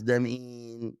artists them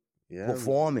in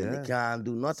performing, they can't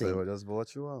do nothing. So it was just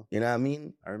virtual. You know what I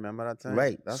mean? I remember that time.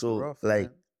 Right. That's so rough, like,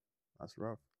 man. That's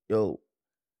rough. Yo,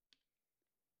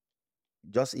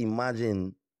 just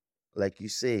imagine, like you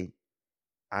say,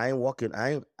 I tell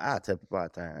people all the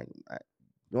time,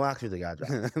 don't ask me to get a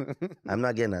job. I'm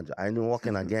not getting a job. I ain't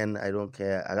working again. I don't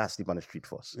care. I got to sleep on the street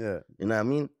first. Yeah. You know what I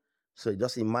mean? So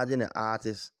just imagine an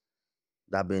artist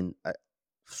that been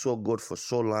so good for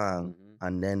so long,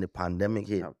 and then the pandemic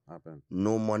hit. Happened.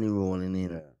 No money rolling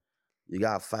in. Yeah. You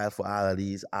got to file for all of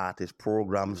these artist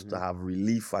programs to have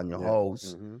relief on your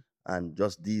house. And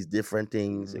just these different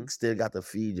things. You still got to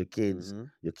feed your kids.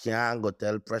 You can't go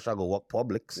tell pressure go work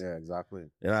Publix. Yeah, exactly.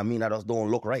 You know what I mean? That just don't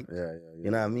look right. Yeah. You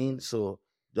know what I mean? So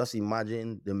just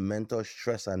imagine the mental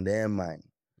stress on their mind.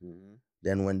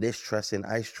 Then when they're stressing,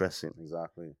 I stressing.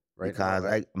 Exactly. Right.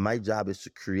 Because my job is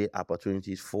to create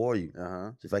opportunities for you.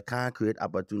 So if I can't create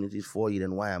opportunities for you,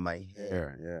 then why am I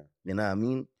here? Yeah. You know what I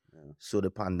mean? Yeah. So the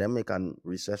pandemic and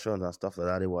recessions and stuff like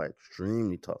that, they were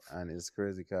extremely tough. And it's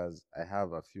crazy because I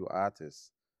have a few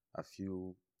artists, a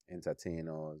few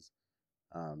entertainers,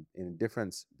 in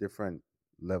different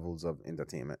levels of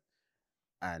entertainment,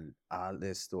 and all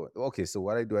this story. Okay, so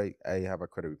what I do, I have a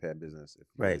credit repair business. If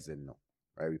you guys didn't know,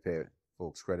 right? Repair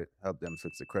folks' credit, help them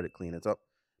fix the credit, clean it up,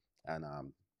 and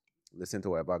listen to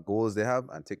whatever goals they have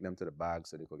and take them to the bag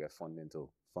so they could get funding to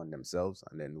fund themselves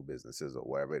and their new businesses or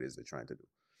whatever it is they're trying to do.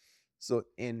 So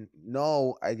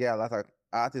now I get a lot of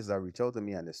artists that reach out to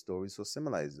me and the story's so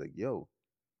similar. It's like, yo,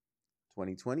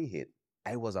 2020 hit.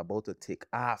 I was about to take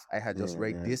off. I had just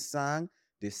write this song.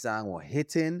 This song was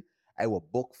hitting. I was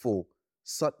booked for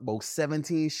about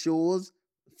 17 shows.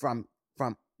 From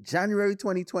January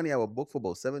 2020, I was booked for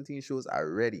about 17 shows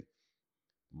already.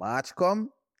 March come,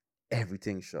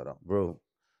 everything shut up. Bro,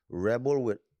 Rebel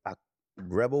with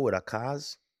a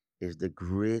Cause is the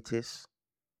greatest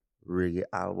reggae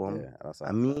album. Yeah,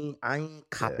 I mean, I ain't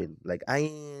capping. Like, I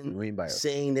ain't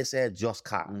saying this as just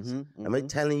cause. I'm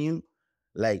telling you,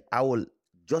 like, I will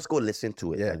just go listen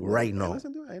to it right now.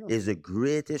 It's the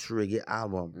greatest reggae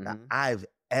album that I've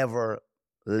ever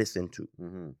listened to.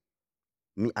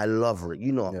 Me, I love reggae.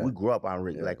 You know, we grew up on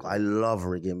reggae. Like, I love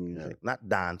reggae music. Not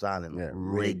dance,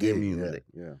 reggae music.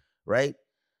 Right?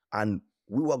 And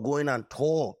we were going on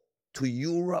tour to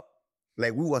Europe.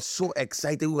 Like, we were so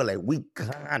excited. We were like, we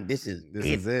can't. This is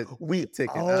it. We take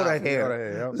it out of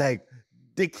here. Like,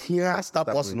 they can't stop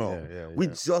us now. We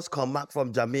just come back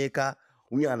from Jamaica.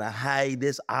 We on a high,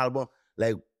 this album.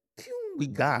 Like, we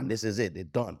gone. This is it. It's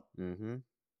done.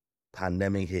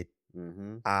 Pandemic hit.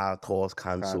 Our tours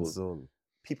canceled.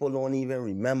 People don't even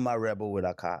remember Rebel with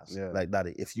a Cause. Like that.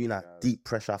 If you're not deep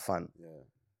pressure fan.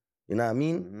 You know what I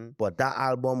mean? But that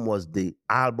album was the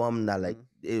album that, like,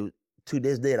 to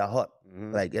this day, that hot.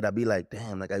 Like, it'll be like,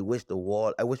 damn, like, I wish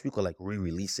we could, like,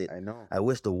 re-release it. I know. I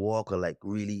wish the world could, like,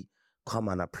 really come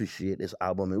and appreciate this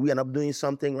album. And we end up doing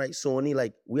something, right, Sonii?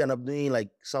 Like, we end up doing, like,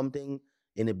 something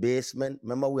in the basement.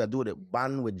 Remember, we were doing the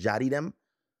band with Jaddy them?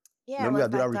 Yeah, remember we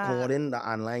had to do that recording, the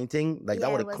online thing? Like,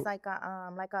 that it was like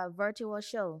a virtual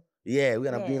show. Yeah, we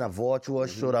ended up doing a virtual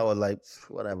show that was like,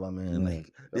 whatever, man.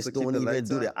 Like, this don't even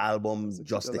do the album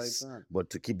justice, but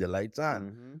to keep the lights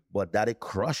on. But that it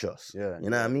crush us. You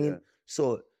know what I mean?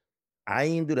 So I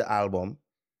ain't do the album.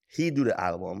 He do the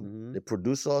album. The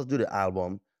producers do the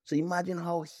album. So imagine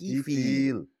how he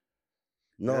feel.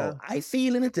 No, Yeah. I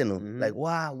feeling it, you know. Like,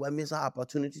 wow, we miss an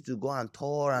opportunity to go on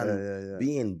tour and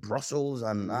be in Brussels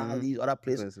and all these other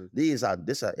places. You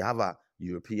have a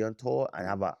European tour and you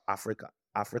have a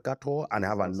Africa tour and you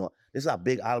have a North. This is a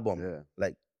big album. Yeah.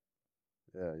 Like,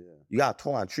 yeah. You got a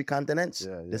tour on 3 continents.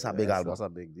 Yeah, This is a big album. That's a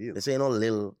big deal. This ain't no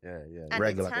little And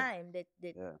regular the time,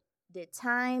 thing. the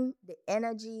time, the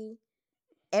energy,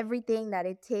 everything that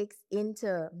it takes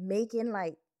into making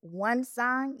like one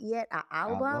song yet an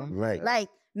album. Right. Like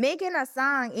making a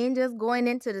song ain't just going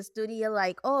into the studio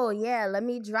like, oh yeah, let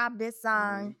me drop this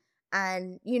song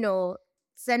and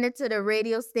send it to the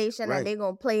radio station and they're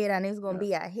gonna play it and it's gonna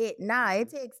be a hit. Nah, it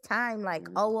takes time, like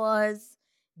hours,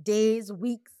 days,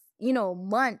 weeks,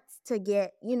 months to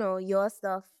get, your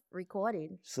stuff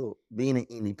recorded. So being an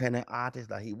independent artist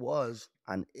that he was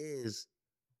and is,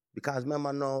 because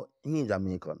remember now, he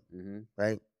Jamaican,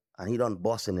 right? And he done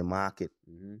bust in the market,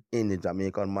 in the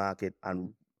Jamaican market.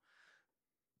 And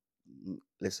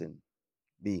listen,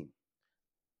 B,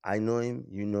 I know him,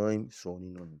 you know him,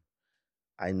 Sonii know him.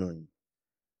 I know him.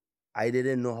 I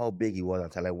didn't know how big he was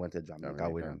until I went to Jamaica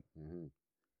with him.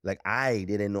 Like, I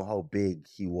didn't know how big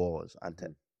he was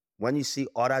until when you see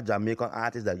other Jamaican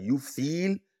artists that you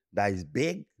feel that is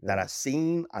big, that are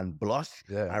seen and blush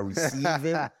and receive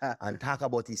him and talk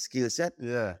about his skill set.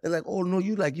 Yeah. They're like, oh no,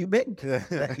 you big.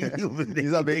 Like,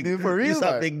 He's a big deal for real. He's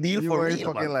a big deal for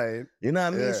real. Fucking lying. You know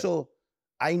what I mean? So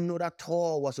I know that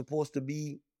tour was supposed to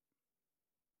be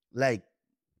like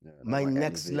my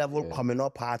next level coming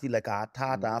up party. Like I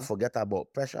thought I forget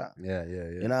about pressure. Yeah.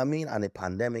 You know what I mean? And the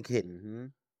pandemic hit.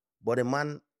 But the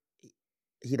man,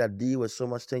 he that deal with so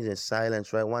much things in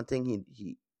silence, right? One thing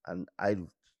he and I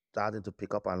started to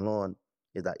pick up and learn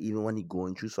is that even when he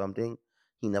going through something,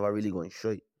 he never really going to show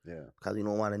it. Yeah. Because he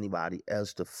don't want anybody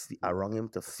else to around him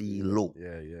to feel low.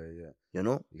 Yeah. You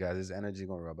know? Because his energy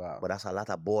gonna rub out. But that's a lot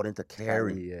of burden to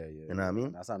carry. Yeah. You know what I mean?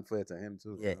 And that's unfair to him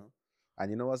too. Yeah. You know?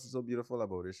 And you know what's so beautiful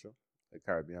about this show? The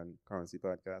Caribbean Currency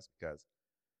Podcast? Because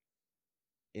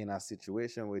in a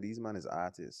situation where these men is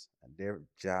artists and their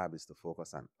job is to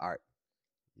focus on art,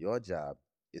 your job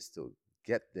is to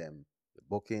get them the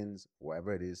bookings,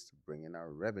 whatever it is, to bring in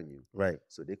our revenue. Right.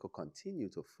 So they could continue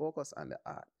to focus on the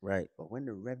art. Right. But when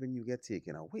the revenue get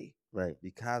taken away, right,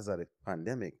 because of the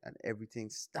pandemic and everything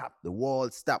stopped, the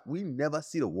world stopped. We never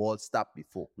see the world stop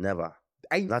before. Never.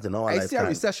 Not in our lifetime. I see a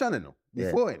recession,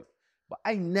 before it. But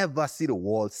I never see the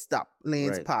world stop.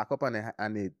 Planes park up on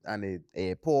the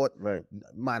airport. Right.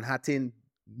 Manhattan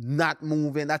not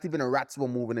moving. Not even the rats were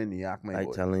moving in New York, man.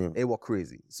 I'm telling you. It was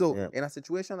crazy. So in a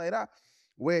situation like that,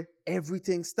 where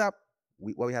everything stopped,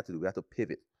 what we had to do, we had to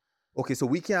pivot. Okay, so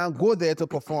we can't go there to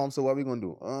perform, so what are we going to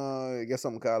do? Get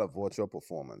some kind of virtual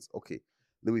performance. Okay,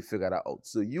 then we figure that out.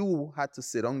 So you had to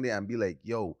sit on there and be like,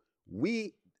 yo,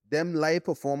 them live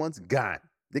performance, gone.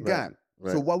 They're gone.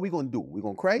 Right. So what we going to do? We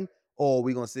going to cry? Or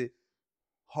we going to say,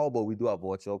 how about we do a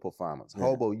virtual performance?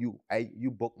 How about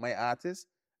you book my artist?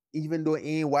 Even though it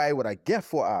ain't why what I get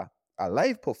for a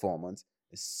live performance,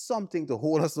 it's something to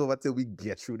hold us over till we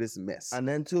get through this mess. And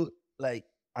then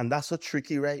and that's so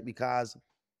tricky, right? Because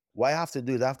what I have to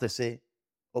do is I have to say,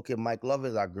 okay, Mike Love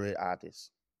is a great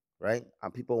artist, right?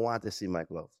 And people want to see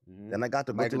Mike Love. Then I got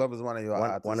to go Mike Love is one of your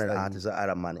artists. One of the artists that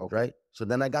I manage, right? So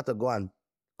then I got to go and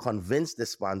convince the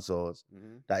sponsors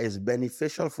that it's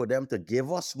beneficial for them to give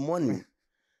us money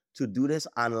to do this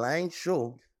online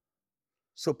show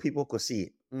so people could see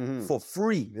it for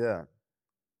free. Yeah.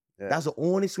 That's the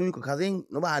only way you could, because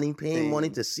nobody ain't paying money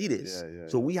to see this.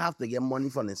 So we have to get money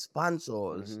from the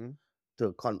sponsors to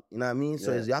you know what I mean?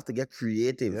 So you have to get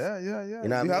creative. Yeah. You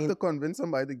know you have to convince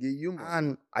somebody to give you money.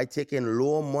 And I take in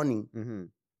low money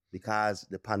because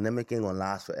the pandemic ain't gonna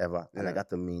last forever. And I got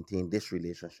to maintain this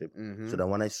relationship. So that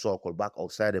when I circle back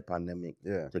outside the pandemic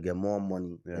to get more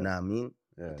money, you know what I mean?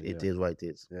 It is what it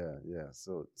is. Yeah.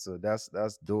 So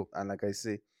that's dope. And like I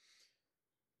say,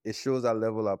 it shows a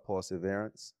level of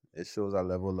perseverance. It shows a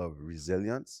level of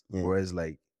resilience. Whereas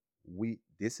like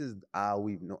this is how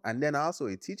we've known. And then also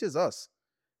it teaches us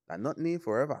that nothing ain't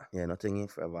forever. Yeah, nothing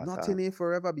ain't forever. Nothing ain't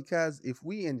forever, because if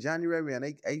we in January and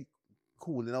I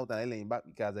cooling out and I laying back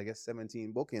because I get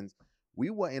 17 bookings, we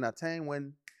were in a time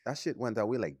when that shit went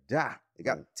away like that. It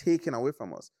got taken away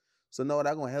from us. So now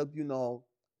that's gonna help you now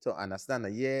to understand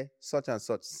that such and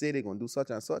such say they're gonna do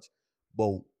such and such,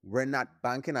 but we're not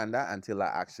banking on that until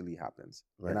that actually happens.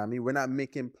 Right. You know what I mean? We're not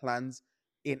making plans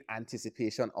in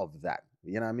anticipation of that.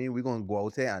 You know what I mean? We're gonna go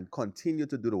out there and continue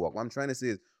to do the work. What I'm trying to say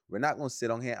is we're not gonna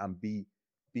sit on here and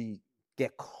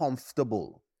get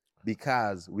comfortable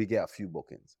because we get a few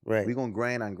bookings. Right. We're gonna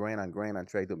grind and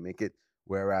try to make it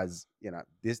Whereas,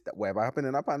 whatever happened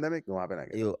in a pandemic, don't happen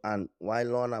again. And why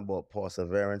learn about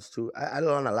perseverance too? I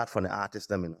learn a lot from the artists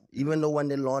them, Even though when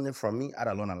they learn it from me, I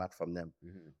learn a lot from them.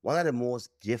 One of the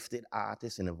most gifted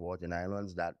artists in the Virgin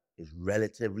Islands that is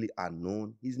relatively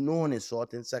unknown, he's known in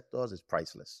certain sectors, is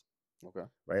Priceless. Okay.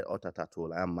 Right?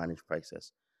 Otatatola, I manage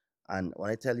Priceless. And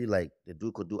when I tell you, like, the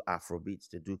dude could do Afrobeats,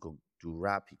 the dude could do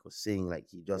rap, he could sing, like,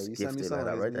 he just gifted like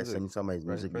that, right? I sent you some of his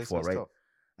music before, right? Tough.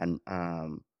 And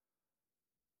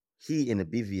he in the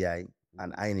BVI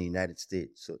and I in the United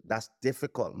States. So that's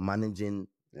difficult managing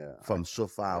from so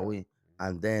far away.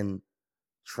 And then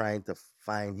trying to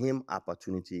find him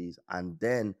opportunities. And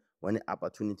then when the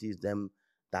opportunities them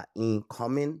that ain't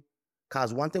coming.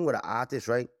 Cause one thing with an artist,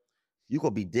 right? You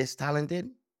could be this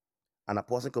talented and a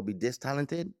person could be this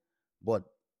talented, but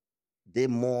the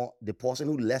person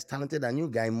who less talented than you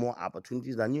got more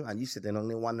opportunities than you, and you sitting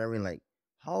only wondering like,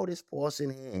 how this person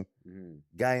here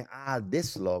getting all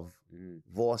this love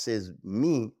versus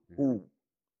me, who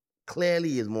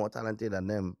clearly is more talented than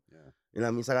them. Yeah. You know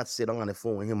what I mean? So I got to sit down on the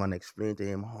phone with him and explain to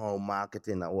him how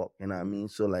marketing and work. You know what I mean?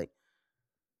 So like,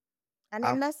 and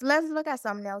then let's look at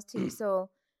something else too. So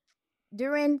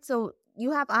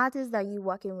you have artists that you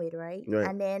working with, right?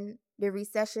 And then the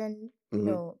recession,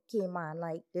 came on.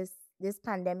 Like this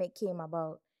pandemic came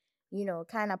about,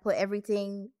 kind of put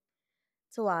everything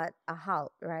to a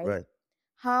halt, right? Right.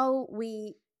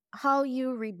 How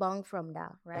you rebound from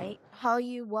that, right? How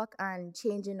you work on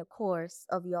changing the course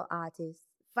of your artist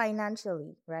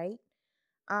financially, right?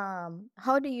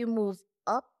 How do you move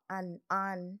up and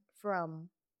on from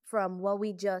what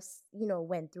we just,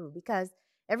 went through? Because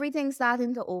everything's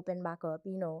starting to open back up,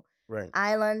 Right.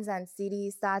 Islands and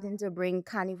cities starting to bring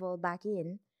carnival back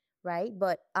in, right?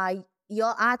 But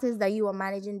your artists that you were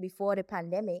managing before the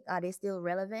pandemic, are they still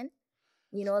relevant?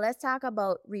 Let's talk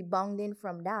about rebounding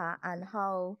from that and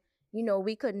how,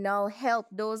 we could now help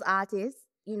those artists,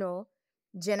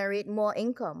 generate more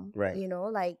income. Right.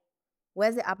 Like,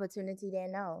 where's the opportunity there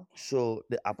now? So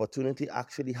the opportunity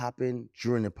actually happened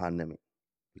during the pandemic,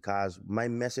 because my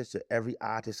message to every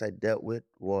artist I dealt with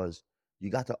was, you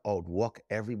got to outwork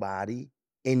everybody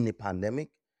in the pandemic,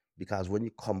 because when you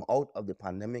come out of the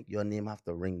pandemic, your name have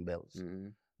to ring bells.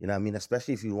 You know what I mean?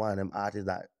 Especially if you're one of them artists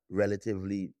that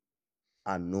relatively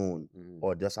unknown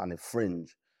or just on the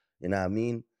fringe. You know what I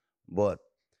mean? But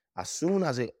as soon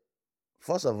as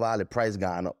first of all, the price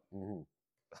gone up.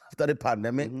 After the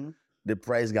pandemic, the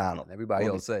price gone up. Everybody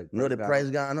outside. The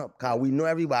price gone up. Because we know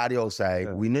everybody outside.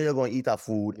 Yeah. We know you're going to eat our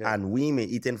food, and we ain't been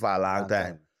eating for a long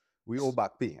time. We owe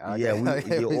back pay. Yeah,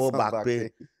 we owe back pay.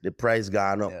 The price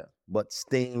gone up. Yeah. But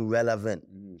staying relevant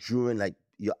during like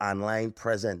your online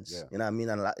presence. Yeah. You know what I mean?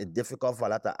 And it's difficult for a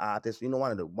lot of artists.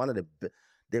 One of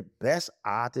the best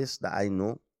artists that I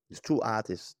know, there's 2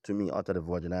 artists to me out of the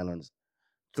Virgin Islands,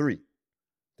 3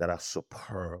 that are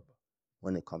superb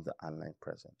when it comes to online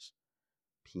presence.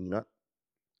 Peanut,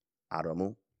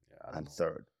 Adamu, and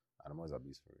Third. Adamu is a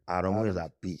beast for you. Adamu is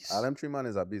a beast. Adam Treeman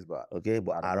is a beast, but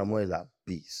Adamu is a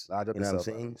beast. You know what I'm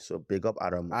saying? So big up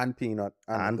Adamu. And Peanut.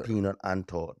 And Peanut and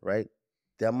Todd, right?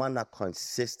 Them man that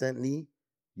consistently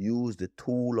use the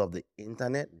tool of the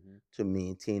internet to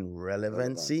maintain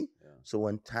relevancy. Yeah.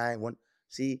 So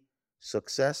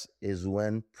success is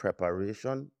when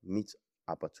preparation meets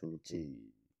opportunity.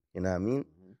 You know what I mean?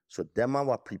 So them man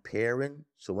were preparing,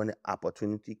 so when the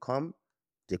opportunity come,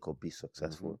 they could be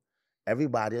successful.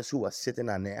 Everybody else who was sitting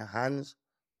on their hands,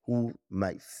 who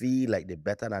might feel like they're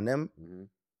better than them,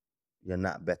 you're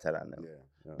not better than them.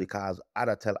 Yeah. Because I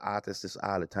tell artists this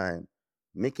all the time,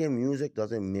 making music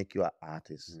doesn't make you an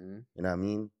artist. You know what I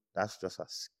mean? That's just a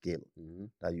skill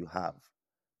that you have.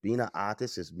 Being an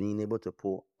artist is being able to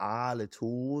pull all the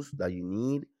tools that you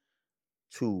need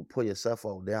to put yourself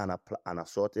out there on a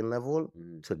certain level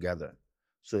together.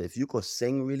 So if you could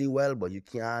sing really well, but you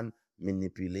can't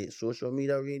manipulate social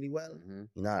media really well,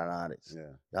 you're not an artist.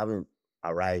 Yeah. You haven't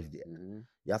arrived yet.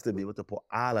 You have to be able to put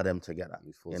all of them together.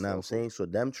 You know what I'm saying? So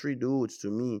them 3 dudes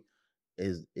to me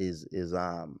is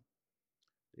the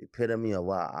epitome of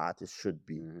what an artist should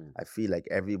be. I feel like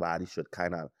everybody should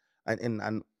kind of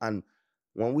and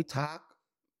when we talk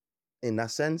in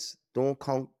that sense, don't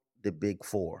count the big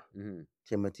 4.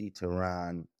 Timothy,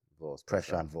 Tehran,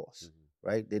 Pressure, and Voss.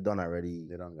 Right? They done already.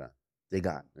 They done gone. They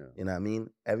gone. Yeah. You know what I mean?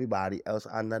 Everybody else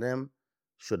under them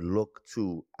should look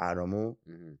to Adamu,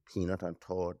 Peanut, and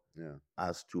Todd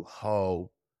as to how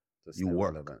you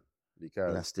work. Relevant.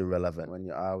 Because that's still relevant. When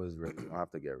you're always ready, you don't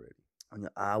have to get ready. When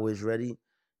you're always ready,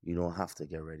 you don't have to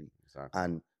get ready. Exactly.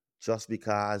 And just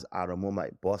because Adamu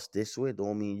might bust this way,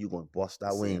 don't mean you're going to bust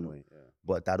that way. Yeah.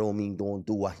 But that don't mean don't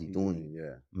do what he's doing.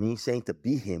 Yeah. Me saying to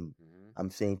be him I'm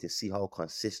saying to see how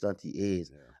consistent he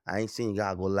is. Yeah. I ain't saying you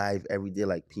gotta go live every day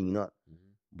like Peanut.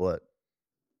 But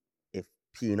if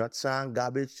Peanut sound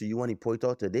garbage to you when he put it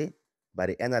out today, by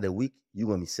the end of the week, you're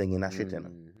gonna be singing that shit, you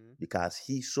know? Because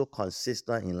he's so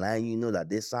consistent in line, you know that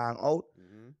this song out,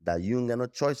 that you ain't got no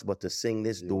choice but to sing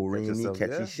this do re mi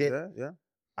catchy shit.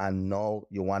 And now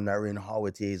you're wondering how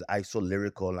it is. I so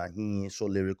lyrical and he ain't so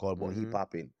lyrical, but he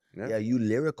popping. Yeah, you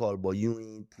lyrical, but you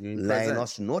ain't letting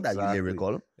us know that you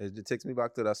lyrical. It takes me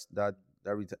back to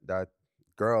that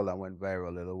girl that went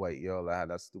viral, little white girl that had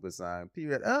that stupid song,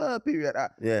 period.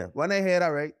 Yeah. When I heard that,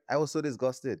 right, I was so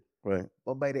disgusted. Right.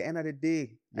 But by the end of the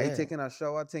day, I taking a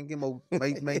shower, thinking about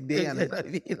my day and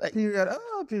period.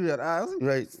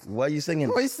 Right. Why are you singing?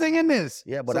 Why are you singing this?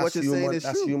 Yeah, but so that's what you're saying is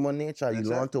that's true. human nature. You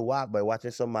learn to walk by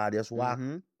watching somebody else walk.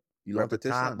 You learn to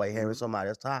talk by hearing somebody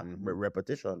else talk.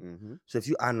 Repetition. So if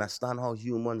you understand how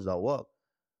humans are work,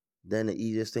 then the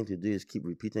easiest thing to do is keep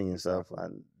repeating yourself,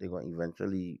 and they're going to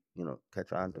eventually,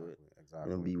 catch on to it.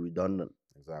 Exactly. Be redundant.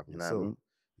 Exactly. You know so what I mean?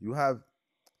 you have,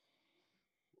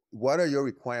 what are your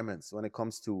requirements when it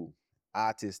comes to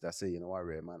artists that say, you know what,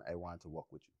 Ray, man, I want to work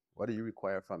with you? What do you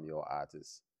require from your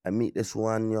artists? I meet this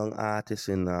one young artist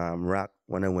in Rock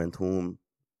when I went home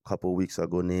a couple of weeks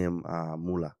ago named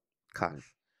Mullah,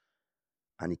 Cash.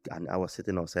 And I was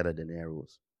sitting outside of the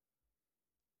Narrows.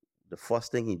 The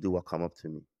first thing he do was come up to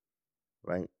me,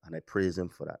 right? And I praise him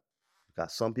for that.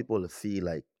 Because some people feel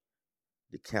like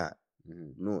they can't.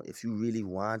 No, if you really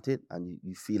want it and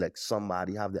you feel like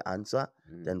somebody have the answer,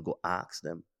 then go ask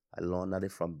them. I learned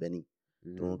that from Benny.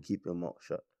 Don't keep your mouth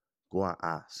shut. Go and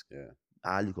ask. Yeah.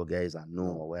 All you guys are no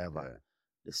or whatever. Yeah.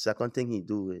 The second thing he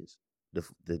do is,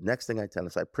 the next thing I tell him,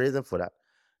 so I praise him for that.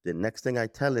 The next thing I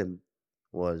tell him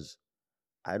was,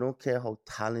 I don't care how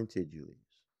talented you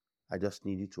is. I just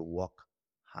need you to work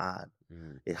hard.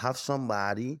 It have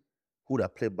somebody who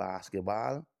that play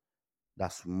basketball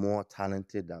that's more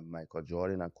talented than Michael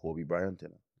Jordan and Kobe Bryant,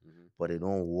 but they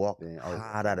don't work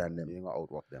harder than them. You ain't gonna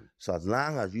outwork them. So as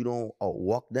long as you don't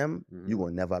outwork them, you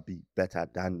will never be better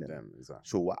than them. Exactly.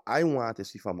 So what I want to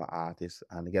see from an artist,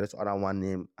 and I get this other one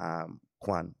named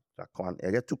Quan. I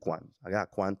get two Quans. I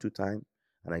got Quan 2 times,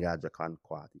 and I got Jacan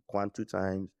Kwati. Quan 2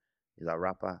 times is a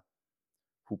rapper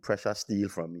who pressure steal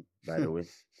from me, by the way.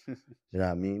 You know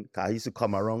what I mean? Because he used to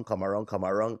come around, and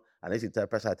I used to tell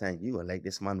pressure time, you gonna like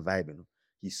this man vibe,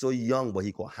 He's so young, but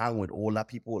he could hang with older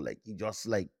people. Like, he just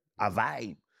like a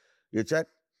vibe. You check?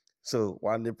 So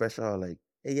one day pressure like,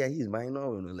 hey, yeah, he's mine now.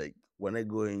 Like, when I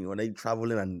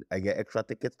traveling and I get extra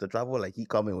tickets to travel, like, he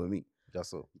coming with me.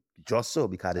 Just so,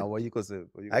 because what you could say?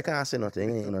 I can't say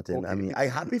nothing, ain't nothing. Okay. I mean, I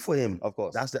happy for him. Of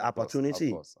course. That's the opportunity.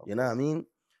 Of course. You know what I mean?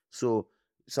 So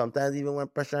sometimes even when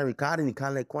pressure and recording, he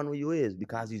can't like Quan where you is,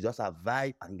 because he's just a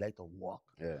vibe and he like to walk.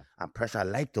 Yeah. And pressure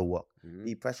like to walk.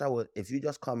 The pressure was, if you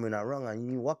just come in around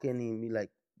and you walking in, be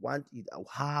like,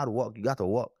 hard work, you got to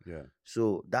work. Yeah.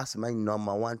 So that's my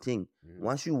number one thing.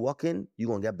 Once you walk in, you're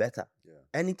going to get better. Yeah.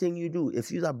 Anything you do, if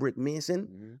you're a brick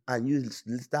mason and you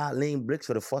start laying bricks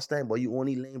for the first time, but you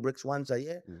only laying bricks once a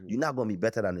year, you're not going to be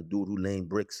better than the dude who laying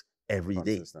bricks every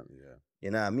day. Yeah.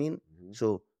 You know what I mean?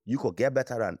 So you could get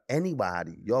better than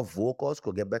anybody. Your vocals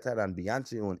could get better than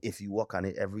Beyonce on if you work on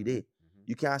it every day.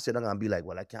 You can't sit down and be like,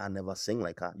 well, I can't never sing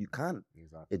like her. You can't.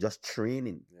 Exactly. It's just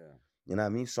training. Yeah. You know what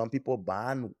I mean? Some people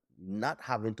ban not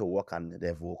having to work on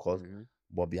their vocals,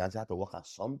 but Beyonce have to work on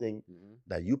something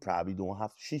that you probably don't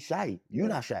have. She's shy. You're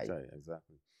not shy.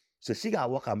 Exactly. So she got to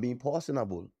work on being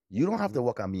personable. You don't have to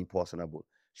work on being personable.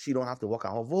 She don't have to work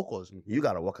on her vocals. You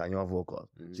got to work on your vocals.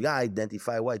 So you got to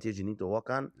identify what it is you need to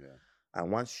work on. Yeah. And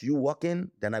once you walk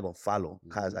in, then I going to follow.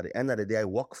 Because at the end of the day, I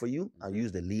work for you. I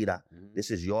use the leader.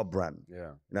 This is your brand. Yeah. You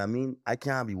know what I mean? I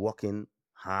can't be working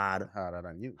harder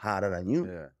than you.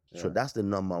 Yeah. So that's the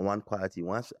number one quality.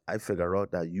 Once I figure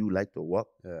out that you like to work,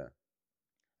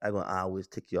 I'm going to always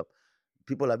take you up.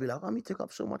 People will be like, oh, me take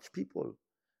up so much people.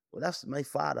 Well, that's my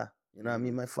father. You know what I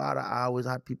mean? My father always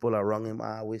had people around him,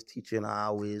 always teaching,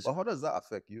 always. Well, how does that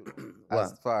affect you?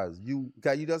 As far as you,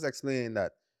 can you just explain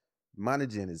that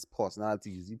managing is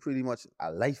personalities? You pretty much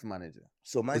a life manager.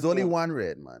 So there's only one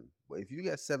Red man. But if you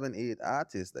get 7, 8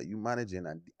 artists that you managing,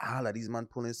 and all of these man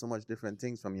pulling so much different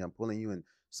things from you and pulling you in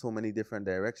so many different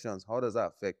directions, how does that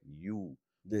affect you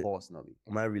personally?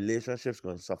 My relationship's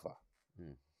going to suffer.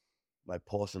 My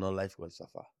personal life going to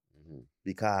suffer.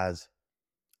 Because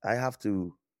I have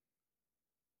to,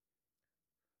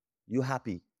 you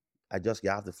happy. I just get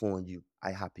off the phone with you.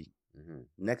 I happy.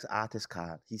 Next artist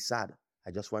card, he sad.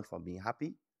 I just went from being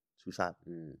happy to sad.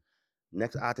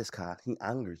 Next artist card, he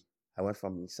angry. I went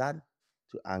from being sad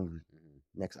to angry.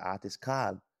 Next artist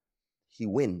card, he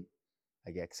win.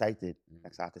 I get excited.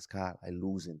 Next artist card, I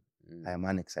losing. I am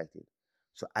unexcited.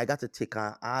 So I got to take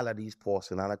on all of these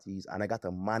personalities and I got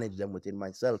to manage them within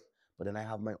myself. But then I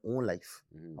have my own life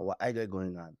and what I got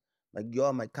going on. My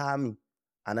girl might call me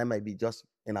and I might be just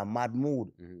in a mad mood.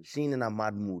 She in a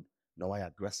mad mood. No, I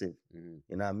aggressive. You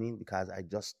know what I mean? Because I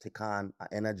just take on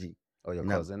energy. Or your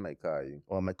cousin might call you.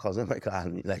 Or my cousin might call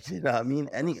me. Like, you know what I mean?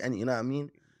 Any you know what I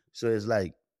mean? So it's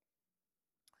like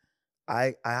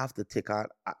I have to take on,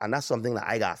 and that's something that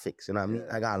I got to fix. You know what I mean?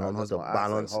 I got to learn how to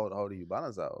balance. Like, how do you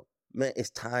balance out? Man, it's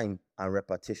time and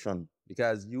repetition.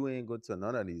 Because you ain't good to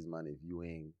none of these, man, if you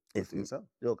ain't good to yourself.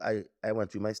 Look, I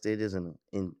went through my stages in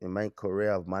my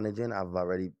career of managing. I've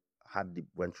already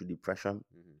went through depression.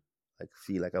 Like,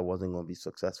 feel like I wasn't going to be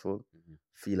successful.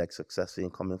 Feel like success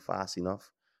ain't coming fast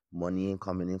enough. Money ain't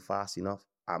coming in fast enough.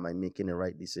 Am I making the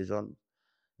right decision?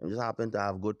 I just happen to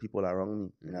have good people around me.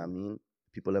 You know what I mean?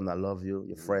 People that love you,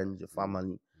 your friends, your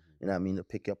family. You know what I mean? To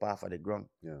pick you up off of the ground.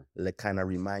 Like, kind of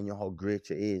remind you how great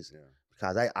you is.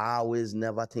 Because I always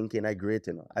never thinking I great,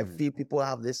 you know. I feel people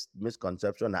have this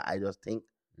misconception that I just think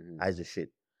I the shit.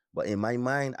 But in my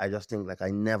mind, I just think like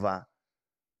I never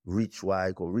reach where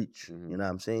I could reach. You know what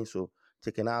I'm saying? So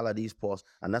taking all of these paws,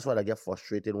 and that's why I get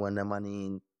frustrated when the man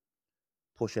ain't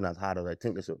pushing as hard as I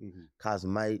think they should. Because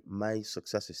my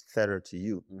success is tethered to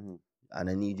you. And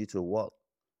I need you to work.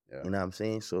 You know what I'm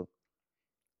saying? So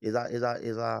it's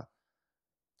a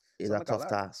tough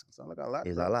task. It's not like a lot.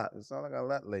 It's a lot. It's not like a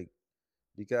lot. Like,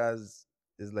 because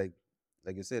it's like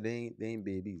you said, they ain't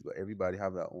babies, but everybody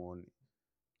have their own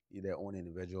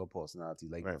individual personality.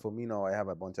 Like, for me now, I have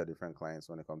a bunch of different clients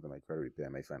when it comes to my credit repair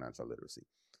and my financial literacy.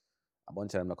 A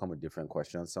bunch of them that come with different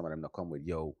questions. Some of them that come with,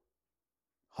 yo,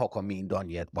 how come me ain't done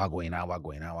yet? What going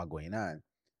on?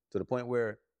 To the point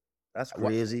where that's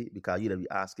crazy, because you'd be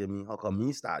asking me, how come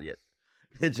me start yet?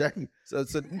 so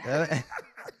don't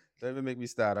even make me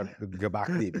start at go back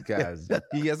there, because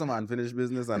he has some unfinished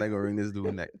business and I go ring this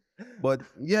dude next. But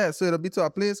yeah, so it'll be to a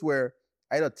place where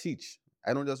I don't teach.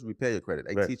 I don't just repair your credit.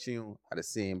 I teach you at the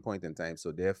same point in time.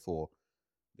 So therefore,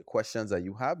 the questions that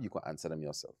you have, you can answer them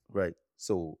yourself. Right.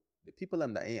 So the people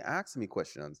that ain't asking me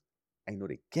questions, I know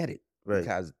they get it.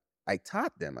 Because I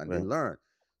taught them and they learn.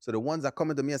 So the ones that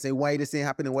come to me and say, why this ain't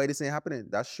happening,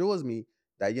 that shows me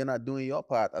that you're not doing your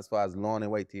part as far as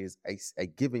learning what it is I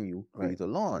giving you for you to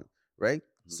learn, right?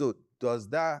 So does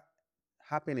that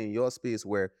happen in your space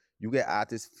where you get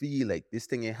artists feel like this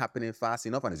thing ain't happening fast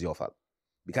enough and it's your fault?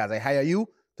 Because I hire you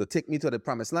to take me to the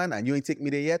promised land and you ain't take me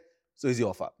there yet, so it's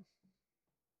your fault.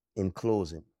 In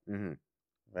closing,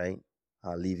 right,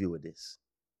 I'll leave you with this.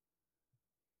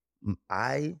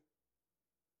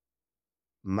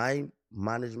 My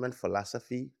management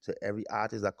philosophy to every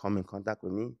artist that come in contact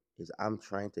with me is I'm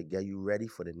trying to get you ready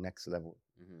for the next level.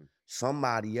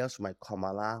 Somebody else might come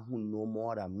along who know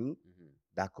more than me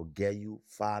that could get you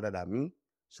farther than me.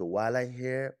 So while I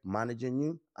here managing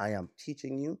you, I am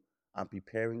teaching you, I'm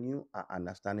preparing you, and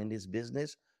understanding this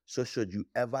business. So should you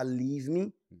ever leave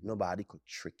me, nobody could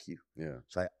trick you.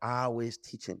 So I always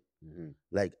teaching.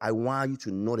 Like, I want you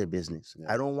to know the business.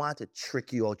 I don't want to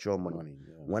trick you out your money.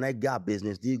 When I got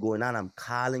business deal going on, I'm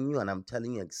calling you and I'm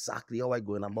telling you exactly how I'm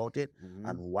going about it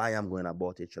and why I'm going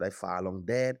about it. Should I fall along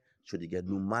dead? Should you get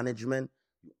new management?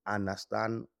 You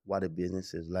understand what the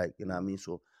business is like. You know what I mean?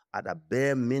 So at a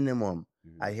bare minimum,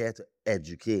 I here to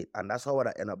educate. And that's how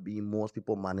I end up being most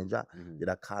people manager. They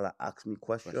call and ask me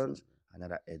questions and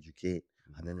then I educate.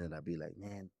 And then they'll be like,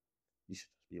 man, you should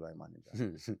just be my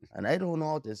manager. And I don't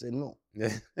know how to say no. You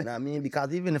know what I mean?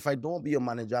 Because even if I don't be your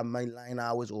manager, my line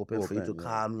always open for you to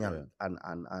call me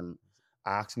and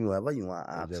ask me whatever you want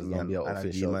to ask me. Gonna be an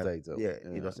official title.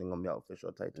 It doesn't gonna be an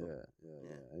official title.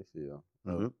 I feel.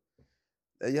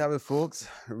 There you have it, folks.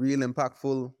 Real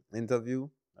impactful interview.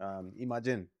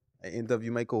 Imagine I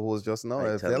interview my co-host just now.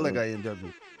 I felt like I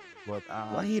interviewed. But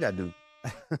what he that do?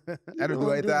 I don't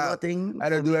do nothing. I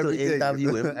don't do everything.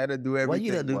 Interview him. I don't do everything. What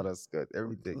you that do? But that's good.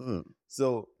 Everything.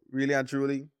 So really and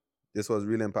truly, this was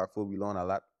really impactful. We learned a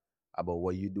lot about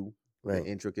what you do, the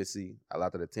intricacy, a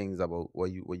lot of the things about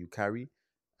what you carry,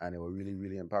 and it was really,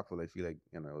 really impactful. I feel like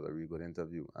it was a really good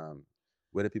interview.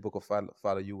 Where the people could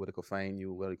follow you, where they could find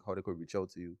you, how they could reach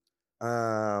out to you.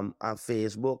 On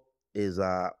Facebook is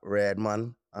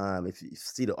Redman. If you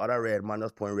see the other Redman,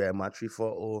 just point Redman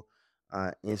 340.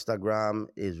 Instagram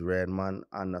is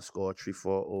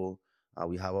Redman_340.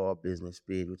 We have our business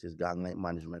page, which is Gang Night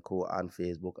Management Co. on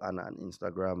Facebook and on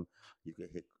Instagram. You can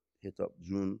hit up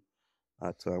June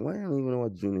at I don't even know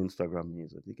what June Instagram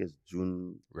is. I think it's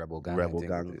June Rebel Gang,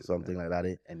 something like that.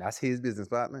 And that's his business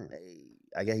partner.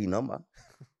 I get his number.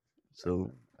 So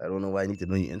I don't know why I need to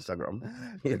know your Instagram.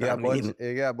 You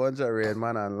get a bunch of red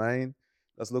man online.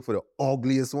 Let's look for the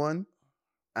ugliest one,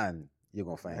 and you're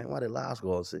gonna find That's it. what the last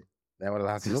girl say. That's what the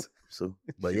last Nope. So,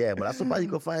 but that's the part you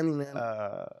can find me, man.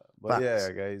 But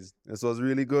yeah, guys, this was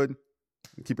really good.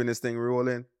 Keeping this thing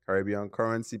rolling. Caribbean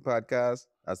Currency Podcast.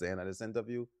 That's the end of this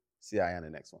interview. See you in the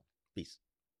next one. Peace.